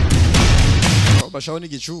bashaho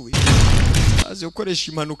n'igicuwi azi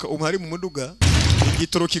gukoresha impanuka umwari mu muduga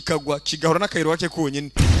igitoro kikagwa kigahora n'akayiro wake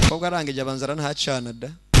konyine ahubwo arangije abanzara ntacana da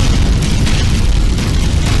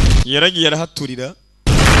yaragiye arahaturira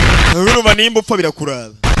urumva nimba upfa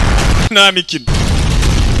birakuraba nta mikino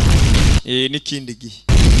n'ikindi gihe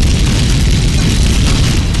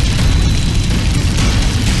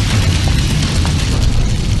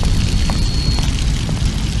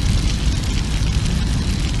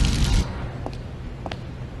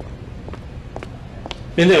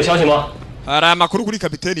林队有消息吗？ hari amakuru kuri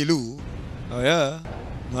kapiteni Lu. Oya,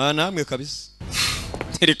 nta namwe kabisa.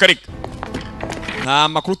 Reka nta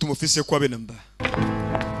makuru tumufise kwa benamba.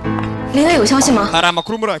 林恩有消息吗？ hari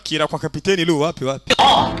amakuru murakira kwa kapiteni Lu wapi?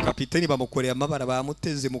 Kapiteni bamukoreye amabara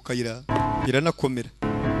bamuteze mu kayira biranakomera.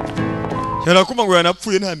 Yarakuma ngo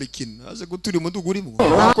yanapfuye nta mikino aze guturi umudugu urimo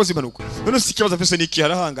akoze impanuka. None si ikibazo afise niki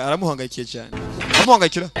aramuhangayikiye cyane.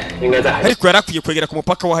 Amuhangayikira ariko yarakwiye kwegera ku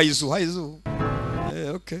mupaka wa Haizu.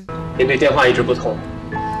 Okay. 您对电话一直不通，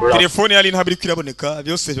不知道 telefone yari ntabiri kwiraboneka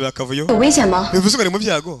byose bakavuyo. 有危险吗？ bivuze ngo ni mu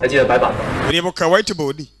byago. 还记得白板吗？ Uribuka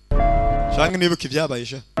whiteboard cyangwa nibuka ibyabaye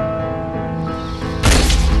sha.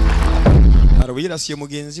 Arwirasiye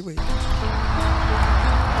mugenzi we.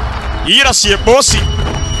 Yirasiye boss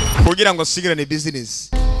kugira ngo asigirane business.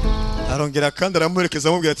 Arongera kandi aramuherekeza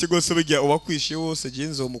amubwira ati gose bijya ubakwishe wose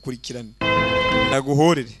genzo mukurikirane.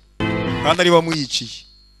 Naguhorere kandi ari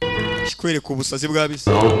wamwiciye. Kikwereka ubusazi bwa bisi.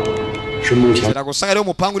 是目前 Biragusanga rero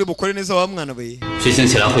umupango uri bukore neza wa mwana we. 执行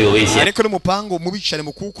起来会有危险。 Ariko n'umupango mubicane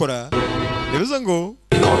mu kuwukora. Bivuze ngo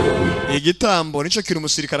igitambo nico kintu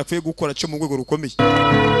umusirikare akwiye gukora cyo mu rwego rukomeye.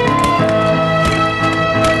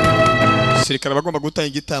 Umusirikare bagomba gutanga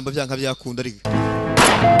igitambo byanka byakunda riga.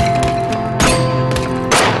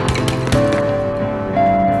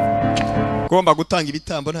 Gomba gutanga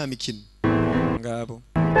ibitambo nta mikino. Ngabo.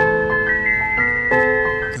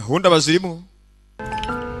 Gahunda bazirimo.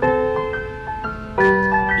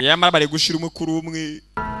 Yamara bari gushira umukuru umwe.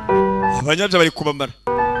 Abanyabya bari kubamara.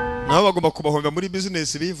 Naho bagomba kubahomba muri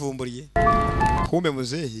business bivumburiye. Kumbe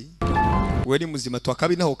muzehi. We ni muzima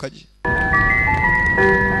twakabi naho kaje.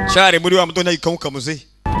 Cyare muri wa mudona yikamuka muzehi.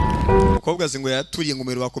 Umukobwa zingo yaturiye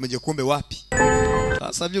ngomero bakomeje kumbe wapi.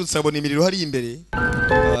 Asabyutse abona imiriro hari imbere.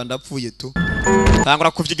 Ndapfuye tu.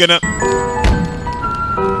 Tangura kuvyigana.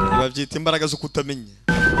 Bavyita imbaraga zo kutamenya.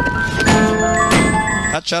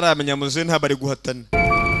 Hacara amenya muzehi ntabari guhatana.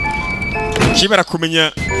 Kibara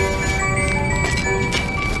kumenya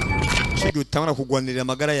Shigi utabona kugwanirira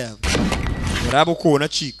amagara yabo. Urabo ko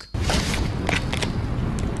unacika.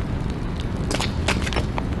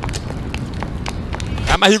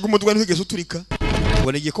 Amahigo umudwa ntigeze uturika.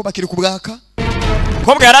 Uboneye ko bakiri kubwaka.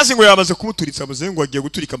 Kobwa yarazi ngo yamaze kumuturitsa muzengo agiye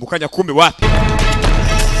guturika mu kanya kumbe wapi.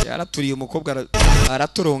 Yaraturiye umukobwa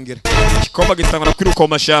aratorongera. Kikomba gitangana kwiruka mu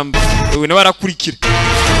mashamba. Wewe nawe arakurikira.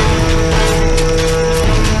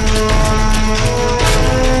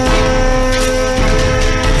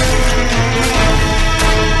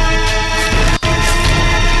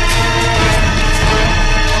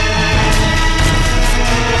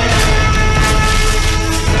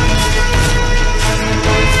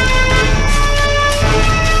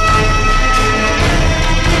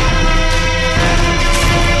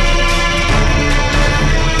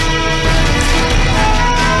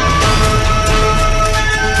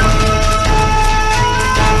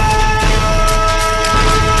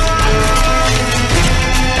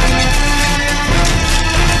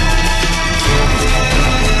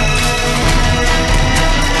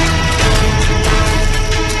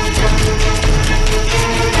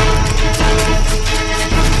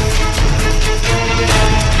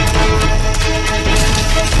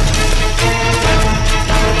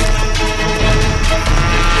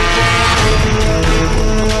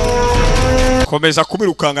 Komeza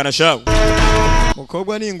kubirukangana shawe.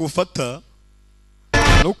 Mukobwa ni ngufata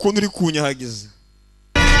nukuntu uri kunyahagiza.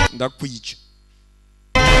 Ndakwica.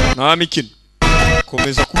 Nta mikino.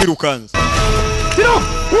 Komeza kubirukanza. Tino,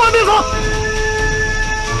 uwambiza.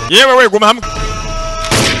 Yewe we guma hamwe.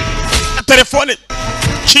 Telefone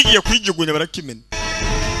kigiye kwijugunya barakimena.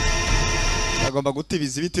 Agomba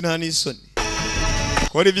gutibiza ibiti nta n'isoni.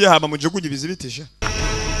 Kora ibyahama mujugunye ibizibitisha.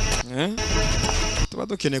 Tuba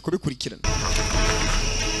dukeneye kubikurikirana.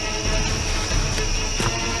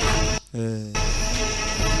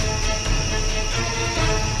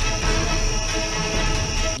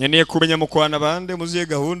 Nyeneye kumenya mu kwana bande muziye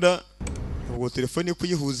gahunda ubwo telefone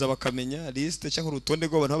kuyihuza bakamenya liste cyangwa urutonde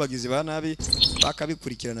rw'abantu bagize ba nabi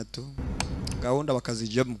bakabikurikirana tu gahunda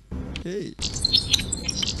bakazijyamo.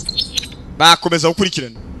 Bakomeza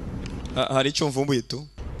gukurikirana. Hari icyo mvumbuye tu.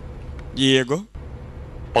 Yego.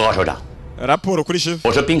 报告首长， Raporo kuri chef.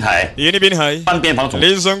 我是滨海 Iyi ni Binhaye. 半边防总，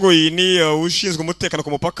 Leza ngo iyi ni ushinzwe umutekano ku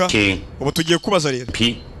mupaka. 请 Ubu tugiye kubaza rero.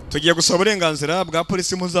 批， Tugiye gusaba uburenganzira bwa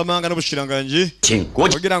polisi mpuzamahanga n'ubushiranganje 请国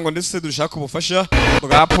际 kugira ngo ndetse dushaka ubufasha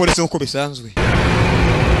bwa polisi nk'uko bisanzwe.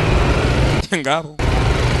 Ngabo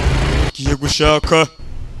giye gushaka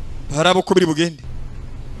harabo ko biri bugende.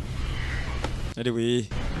 Ariwe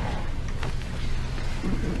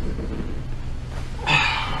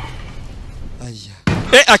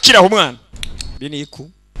aya akira umwana biniku.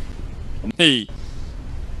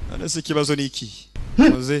 anase ikibazo ni iki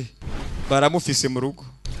muze baramufise mu rugo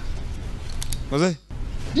muze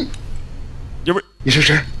yewe 你是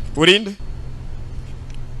谁？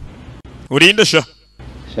 urinde sha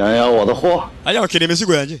想要我的货？ aya wakeneye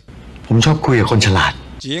imizigo yanjye 我们ชอบคุยกับคนฉลาด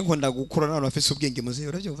jiye nkunda gukora n'abantu bafise ubwenge muze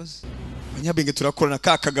urabyumva se abanyabwenge turakorana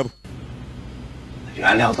ka kagabo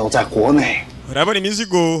原料都在国内， urabona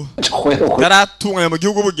imizigo 回头回 taratunganya mu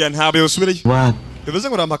gihugu burya ntabwo yosubirayo 万 bivuze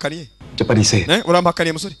ngo urampakaniye 这不理谁？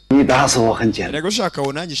 urampakaniye musore 你打死我很简单， rego ushaka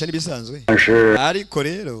wonangisha n'ibisanzwe 但是 ariko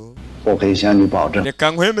rero 我可以向你保证，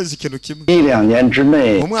 reka nkwemeze ikintu kimwe 1-2年之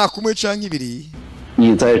内， mu mwaka umwe canke ibiri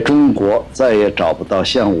你在中国再也找不到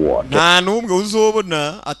像我这 nta n'umwe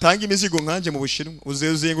uzobona atanga imizigo nkanje mu Bushinwa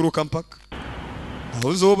uzenguruka mpaka aho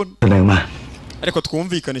uzobona 能吗？ ariko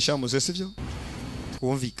twumvikanisha muze sivyo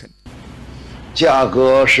twumvikane 价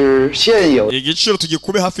格是现有 igiciro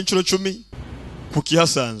tugikube hafi inshuro 10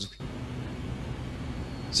 kukihasanzwe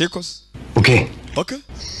sikose ，OK。 okay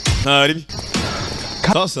ntaribi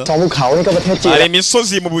sasa 找不考那个天 hari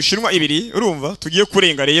imisozi mu Bushinwa ibiri urumva tugiye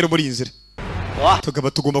kurenga rero muri inzira tukaba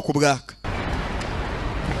tugomba kubwaka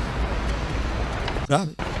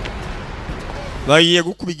rabe bagiye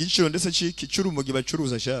gukuba igiciro ndetse ciki cy'urumogi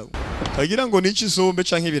bacuruza shawo kagira ngo niki sombe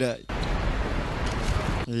canke ibirayi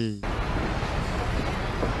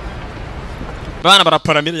bana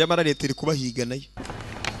baraparamira yamara leta iri kubahiga nayo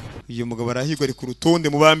uyu mugabo arahigwa ari ku rutonde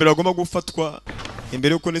mu bambere bagomba gufatwa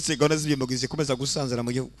imbere yuko ndetse gahunda z'ibimogizi komeza gusanzara mu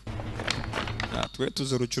gihugu twe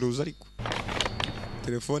tuzorucuruza ariko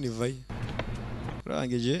telefone ivaye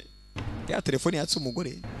urangije ya telefone yatse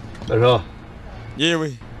umugore Bro.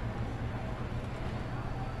 yewe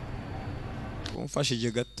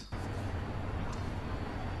umfashije gato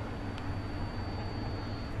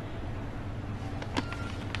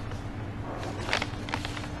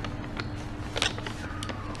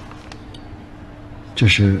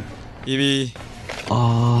ibi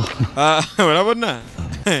urabona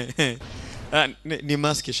ni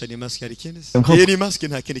mask sha ni mask hari kindi ye ni mask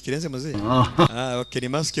nta kindi kirenze muze okay ni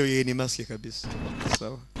mask ye ni mask kabisa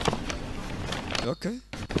sawa okay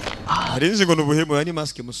harinze ngo nubuhemu ni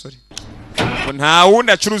mask musore nta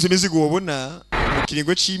wundi acuruza imizigo wabona mu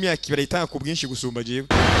kiringo c'imyaka ibiri itanga ku bwinshi gusumba jewe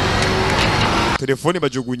telefone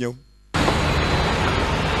bajugunyaho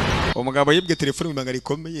umugabo yibwe telefone mu banga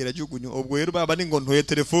rikomeye irajugunywa ubwo rero baba ni ngo ntoye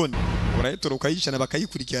telefone urayitoro ukayishana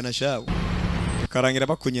bakayikurikirana shawo karangira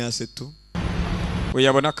bakunyase tu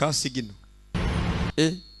uyabona kasigino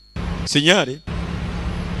sinyare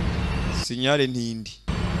ntindi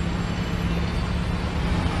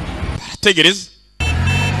barategereza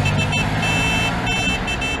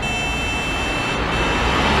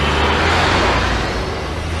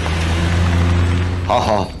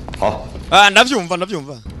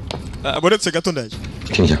ndavyumva boretse gato ndaje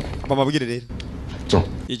听一下， bamabwire rero 走。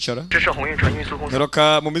 icara 这是鸿运船运输公司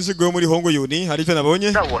Noroka mu mizigo yo muri Hongo Yuni hari ivyo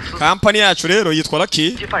nabonye company yacu rero yitwa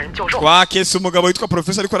Lucky 机犯人教授。 twakese umugabo witwa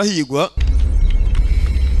professor ariko arahigwa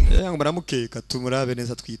ngo baramukeka tumurabe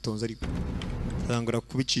neza twitonze ariko tangura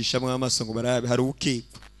kubicishamo amaso ngo barabe hari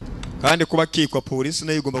ukekwa kandi kuba kekwa polisi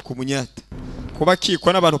nayo igomba kumunyata kuba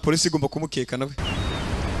kekwa n'abantu polisi igomba kumukeka nawe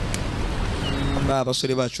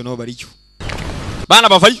abasore bacu nabo bariyo bana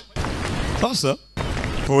bavayo sasa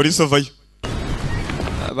polisi avayo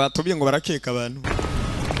batubye ngo barakeka abantu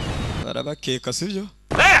barabakeka sivyo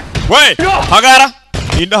we hagara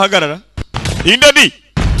inda hagarara inda ni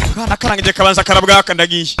kana karangije kabanza karabwaka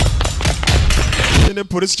ndagiye ene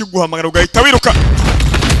polisi kiguhamagara ugahita wiruka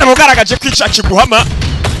mugaragaje kwica kiguhama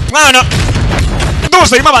mwana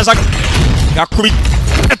ndoza imabanza yakubi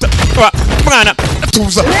mwana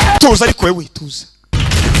tuza ariko wewe tuza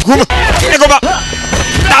guma egoma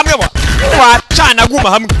namwe wacana guma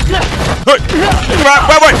hamwe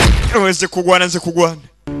wese kugwana nze kugwana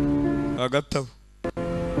agatabo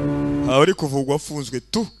ari kuvugwa afunzwe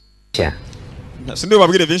tu sinde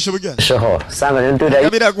babwire benshi burya 时候3个人对着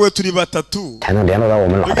biragoye turi batatu 才能联络到我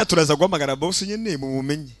们老 burya turaza guhamagara boss nyene mu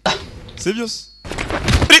bumenyi sibyo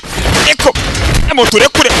eko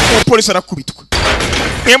muturekure umupolisi arakubitwa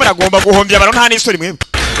mwe muragomba guhombya abantu nta n'isori mwe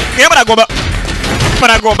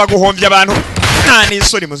muragomba guhombya abantu nta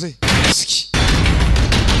n'isori muze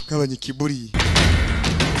kabanye kiburi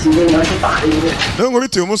ngo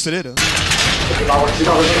bituye umunsi rero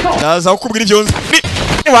ndaza kukubwira ibyo nzi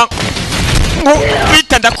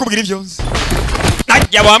bita ndakubwira ibyo nzi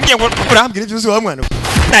najya wambwiye ngo urambwira ibyo nzi wa mwana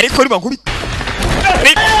ariko riba nkubita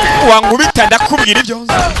wangubita ndakubwira ibyo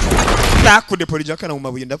nzi ndakunde polisi akana mu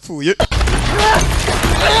mabuye ndapfuye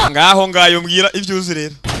ngaho ngayo mbwira ibyo uzi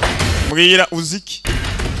rero mbwira uziki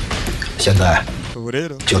现在 ubu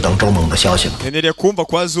rero 就等周猛的消息了。 nkeneye kumva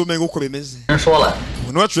kwa zume nguko bimeze 人说了，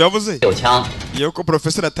 umuntu wacu yavuze 有枪， yuko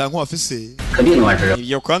professor atankwa afise 肯定能完成任务。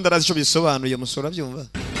 iyo kandi arazi ico bisobanuye musora byumva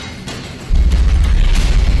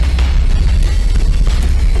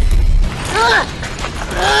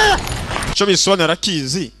ico bisobanura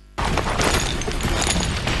kizi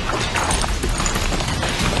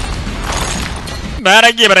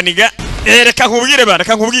baragiye baraniga reka nkubwire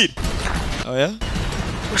reka nkubwire oya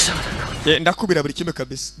ndakubwira buri kimwe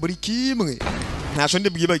kabisa buri kimwe ntaco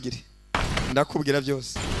ndibwibagire ndakubwira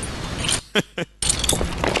byose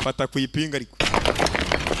fata kuyipinga ariko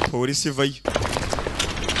polisi vayo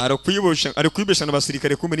ari kwibesha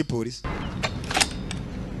n'abasirikare kumwe ni polisi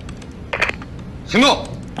行动！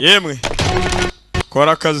 yemwe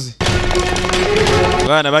kora akazi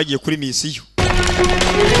bana bagiye kuri misiyo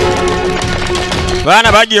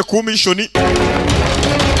bana bagiye ku mishoni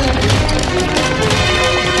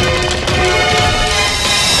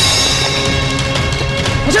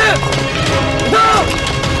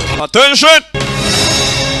attention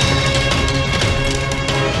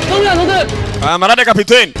东面同队， amarade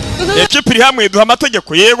kapiteni ekipi iri hamwe duha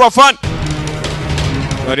amategeko yego afana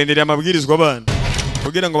barindiriye amabwirizwa bana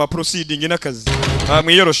kugira ngo ba proceeding n'akazi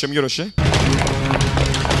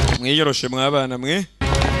mwiyoroshe mwabana mwe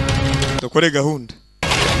dukore gahunda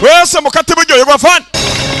wese mukati buryo yego afana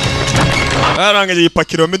barangije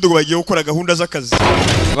ipakiro midugo bagiye gukora gahunda z'akazi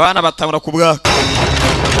bana batangura kubwaka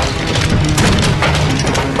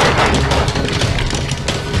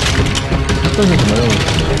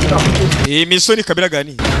iyi misoni kabira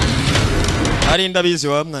gani ari ndabizi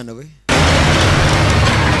wa mwana we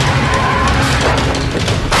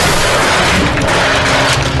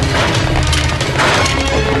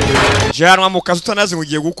janwa mu kazi utanazi ngo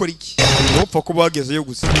ugiye gukora iki upfa kuba wagezeyo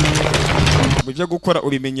gusa mu byo gukora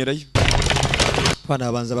ubimenyerayo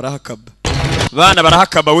bana banza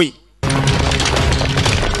barahakaba we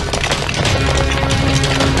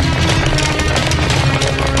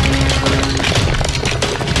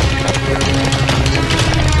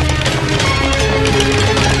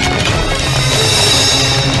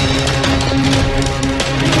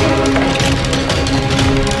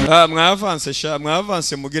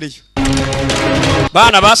mwavanse mugereyo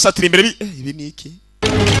bana basatira imbere ibi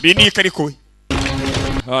niki ariko we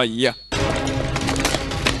aya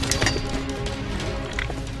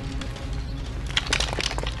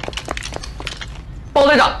包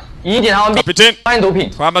队长已经检查完毕， kapiteni 发现毒品。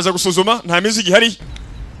 twamaze gusuzuma nta mizigo ihari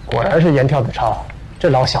果然是盐跳子超，这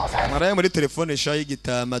老小子。 maraye muri telefone sha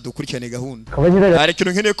y'igitama dukurikirane gahunda 可问题的人 hari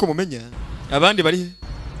ikintu nkeneye ko mumenya abandi bari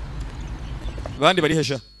he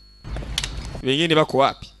sha bengine bako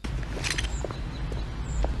wapi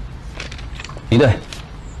离队，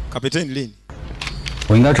 kapiteni lini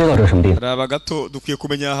我应该知道这是什么地方。 raba gato dukwiye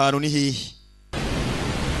kumenya ahantu ni hihi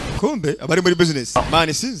kumbe abari muri business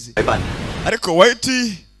mani sinzi 没办法， ariko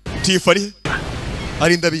white tifari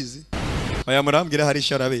ari ndabizi aya murambwira hari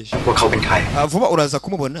sharabesha 我靠跟差。 vuba uraza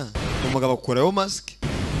kumubona umugabo akuraho mask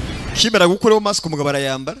kimera gukuraho mask umugabo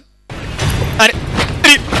arayambara ari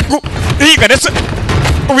higa ndetse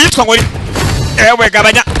uwitwa ngo ewe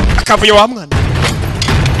gabanya akavuye wa mwana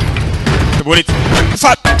buri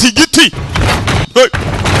fata igiti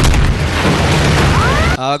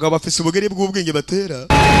abagabo bafise ubugari bw'ubwenge batera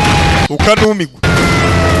ukanumigwa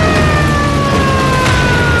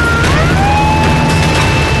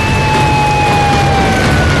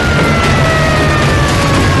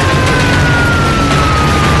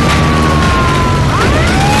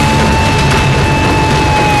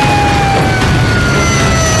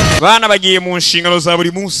bana bagiye mu nshingano za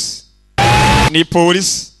buri munsi ni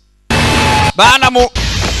polisi bana mu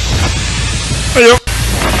ayo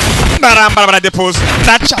barambara baradepoza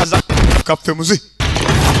ndacaza kapfe muzi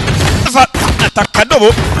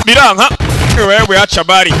atakadobo biranka wewe acha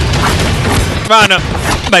bari bana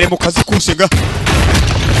bari mu kazi kunsiga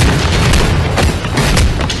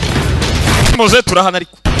muze turahana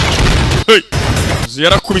ariko hey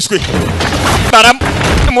ziyara kubiswe baram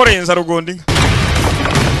murenza rugondinga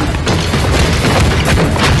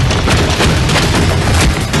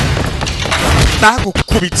nago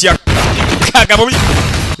kubitya kagabo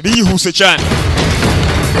bihuse cyane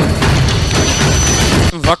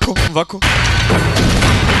mvako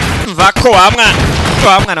wa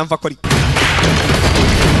mwana mvako ari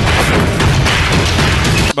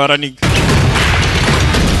baraniga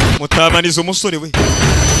mutamaniza umusore we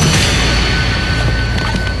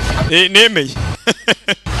nemeye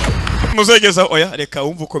muzegeza oya reka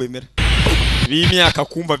wumva uko bimera b'imyaka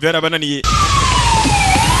kumva byarabananiye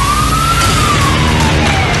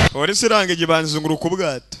polisi irange gibanzungura ku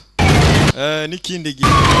bwato n'ikindi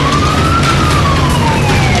gihe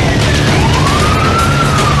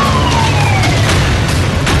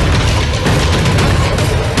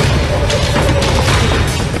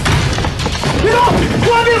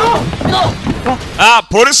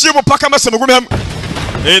polisi y'umupaka mase mugume hamwe.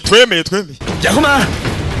 Twemeye.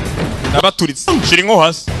 Ndabaturitse. Shira inko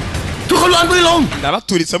hasi.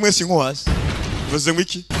 Ndabaturitse mwese inko hasi. Vuze ngo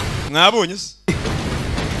iki? Mwabonye se?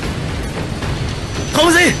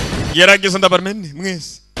 Gerageza ndabarmene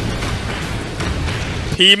mwese.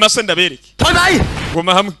 Hima se ndabereke.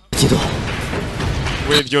 Goma hamwe.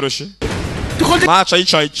 We byoroshe. Macha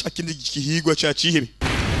yicaye akindi gihigwa cya cihebe.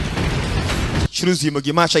 Churuzi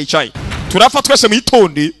yimogi macha yicaye. Turafa twese mu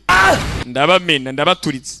itonde. Ndabamena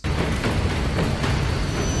ndabaturitse.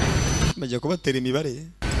 Majya kubatera imibare.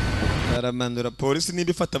 Aramandura polisi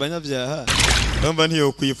niba ifata abanyabyaha. Bamba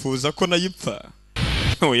ntiyo kwifuza ko nayipfa.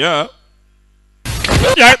 Oya.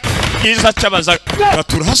 Ya iza cyabaza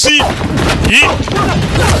gatura hasi.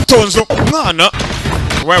 Tonzo mwana.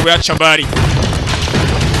 Wewe achabari.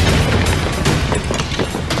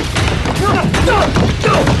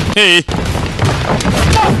 Hey.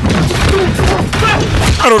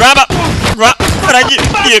 Arugaba. Aragi.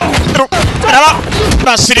 Araba.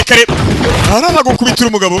 Basirikare. Araba gukubitira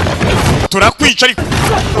umugabo. Turakwica ariko.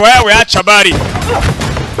 Wewe achabari.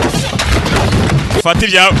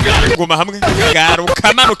 Fatirya goma hamwe.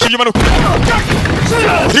 Garuka manuka ibyo manuka.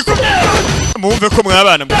 Ariko mumve ko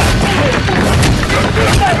mwabana.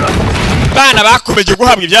 Bana bakomeje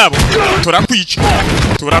guhabwa ibyabo. Turakwica.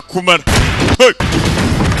 Turakumara.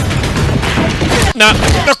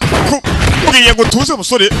 Kugiye ngo tuze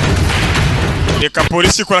musore. Reka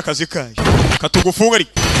polisi ikora akazi kayo. Katugufunga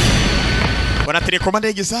ariko. Bana telekomanda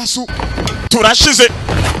y'igisasu. Turashize.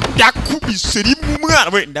 Yakubise rimwe umwana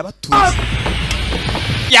we ndabatuze.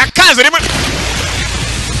 Yakaze rimwe.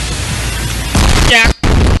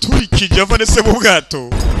 Turikije avane se mu bwato.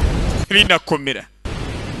 Binakomera.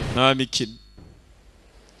 Nta mikino.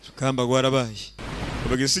 Kamba gwarabaye.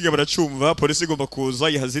 Bagisiga baracumva polisi igomba kuza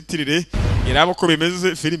yihazitirire irabo ko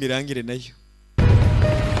bimeze filimi irangire nayo.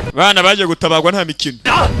 Bana baje gutabagwa nta mikino.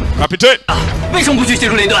 Kapiteni.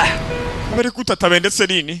 Bari kutatabe ndetse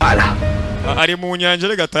nini? Ari mu nyanja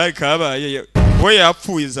re gatari kabaye. We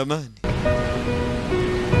yapfuye zamani.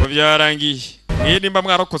 Ngo byarangiye. Nimba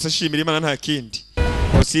mwarokose shimira Imana nta kindi.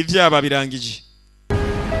 Usivya babirangije.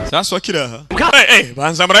 Sasa wakiraha.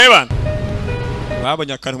 Banza muraye bana.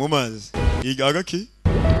 Babonye akantu mu mazi. Igagaki.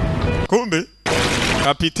 Kumbe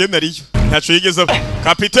kapiteni ariyo ntaco yigeze apfa.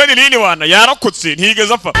 Kapiteni nini wana yarokotse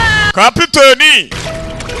ntigeze apfa. Kapiteni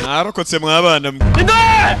narokotse mwabana mwe.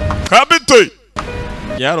 Kapiteni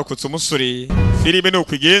yarokotse umusore. Filime no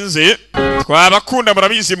kwigenze twabakunda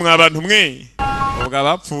murabizi mwabantu mwe. Ubwo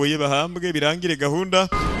abapfuye bahambwe birangire gahunda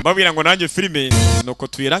babwira ngo nanjye filime nuko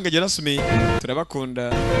tuyirange gerasumi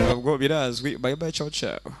turabakunda ubwo birazwi. Bye bye ciao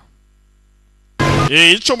ciao.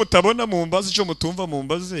 Ico mutabona mu mbazi ico mutumva mu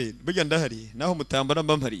mbaze burya ndahari naho mutambana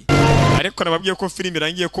mbamari. Ariko nababwiye ko filime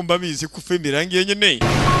irangiye kumba bizi ko filime irangiye nyene.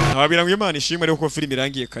 Nababwira ngo Imana ishimwe ariko ko filime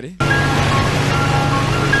irangiye kare.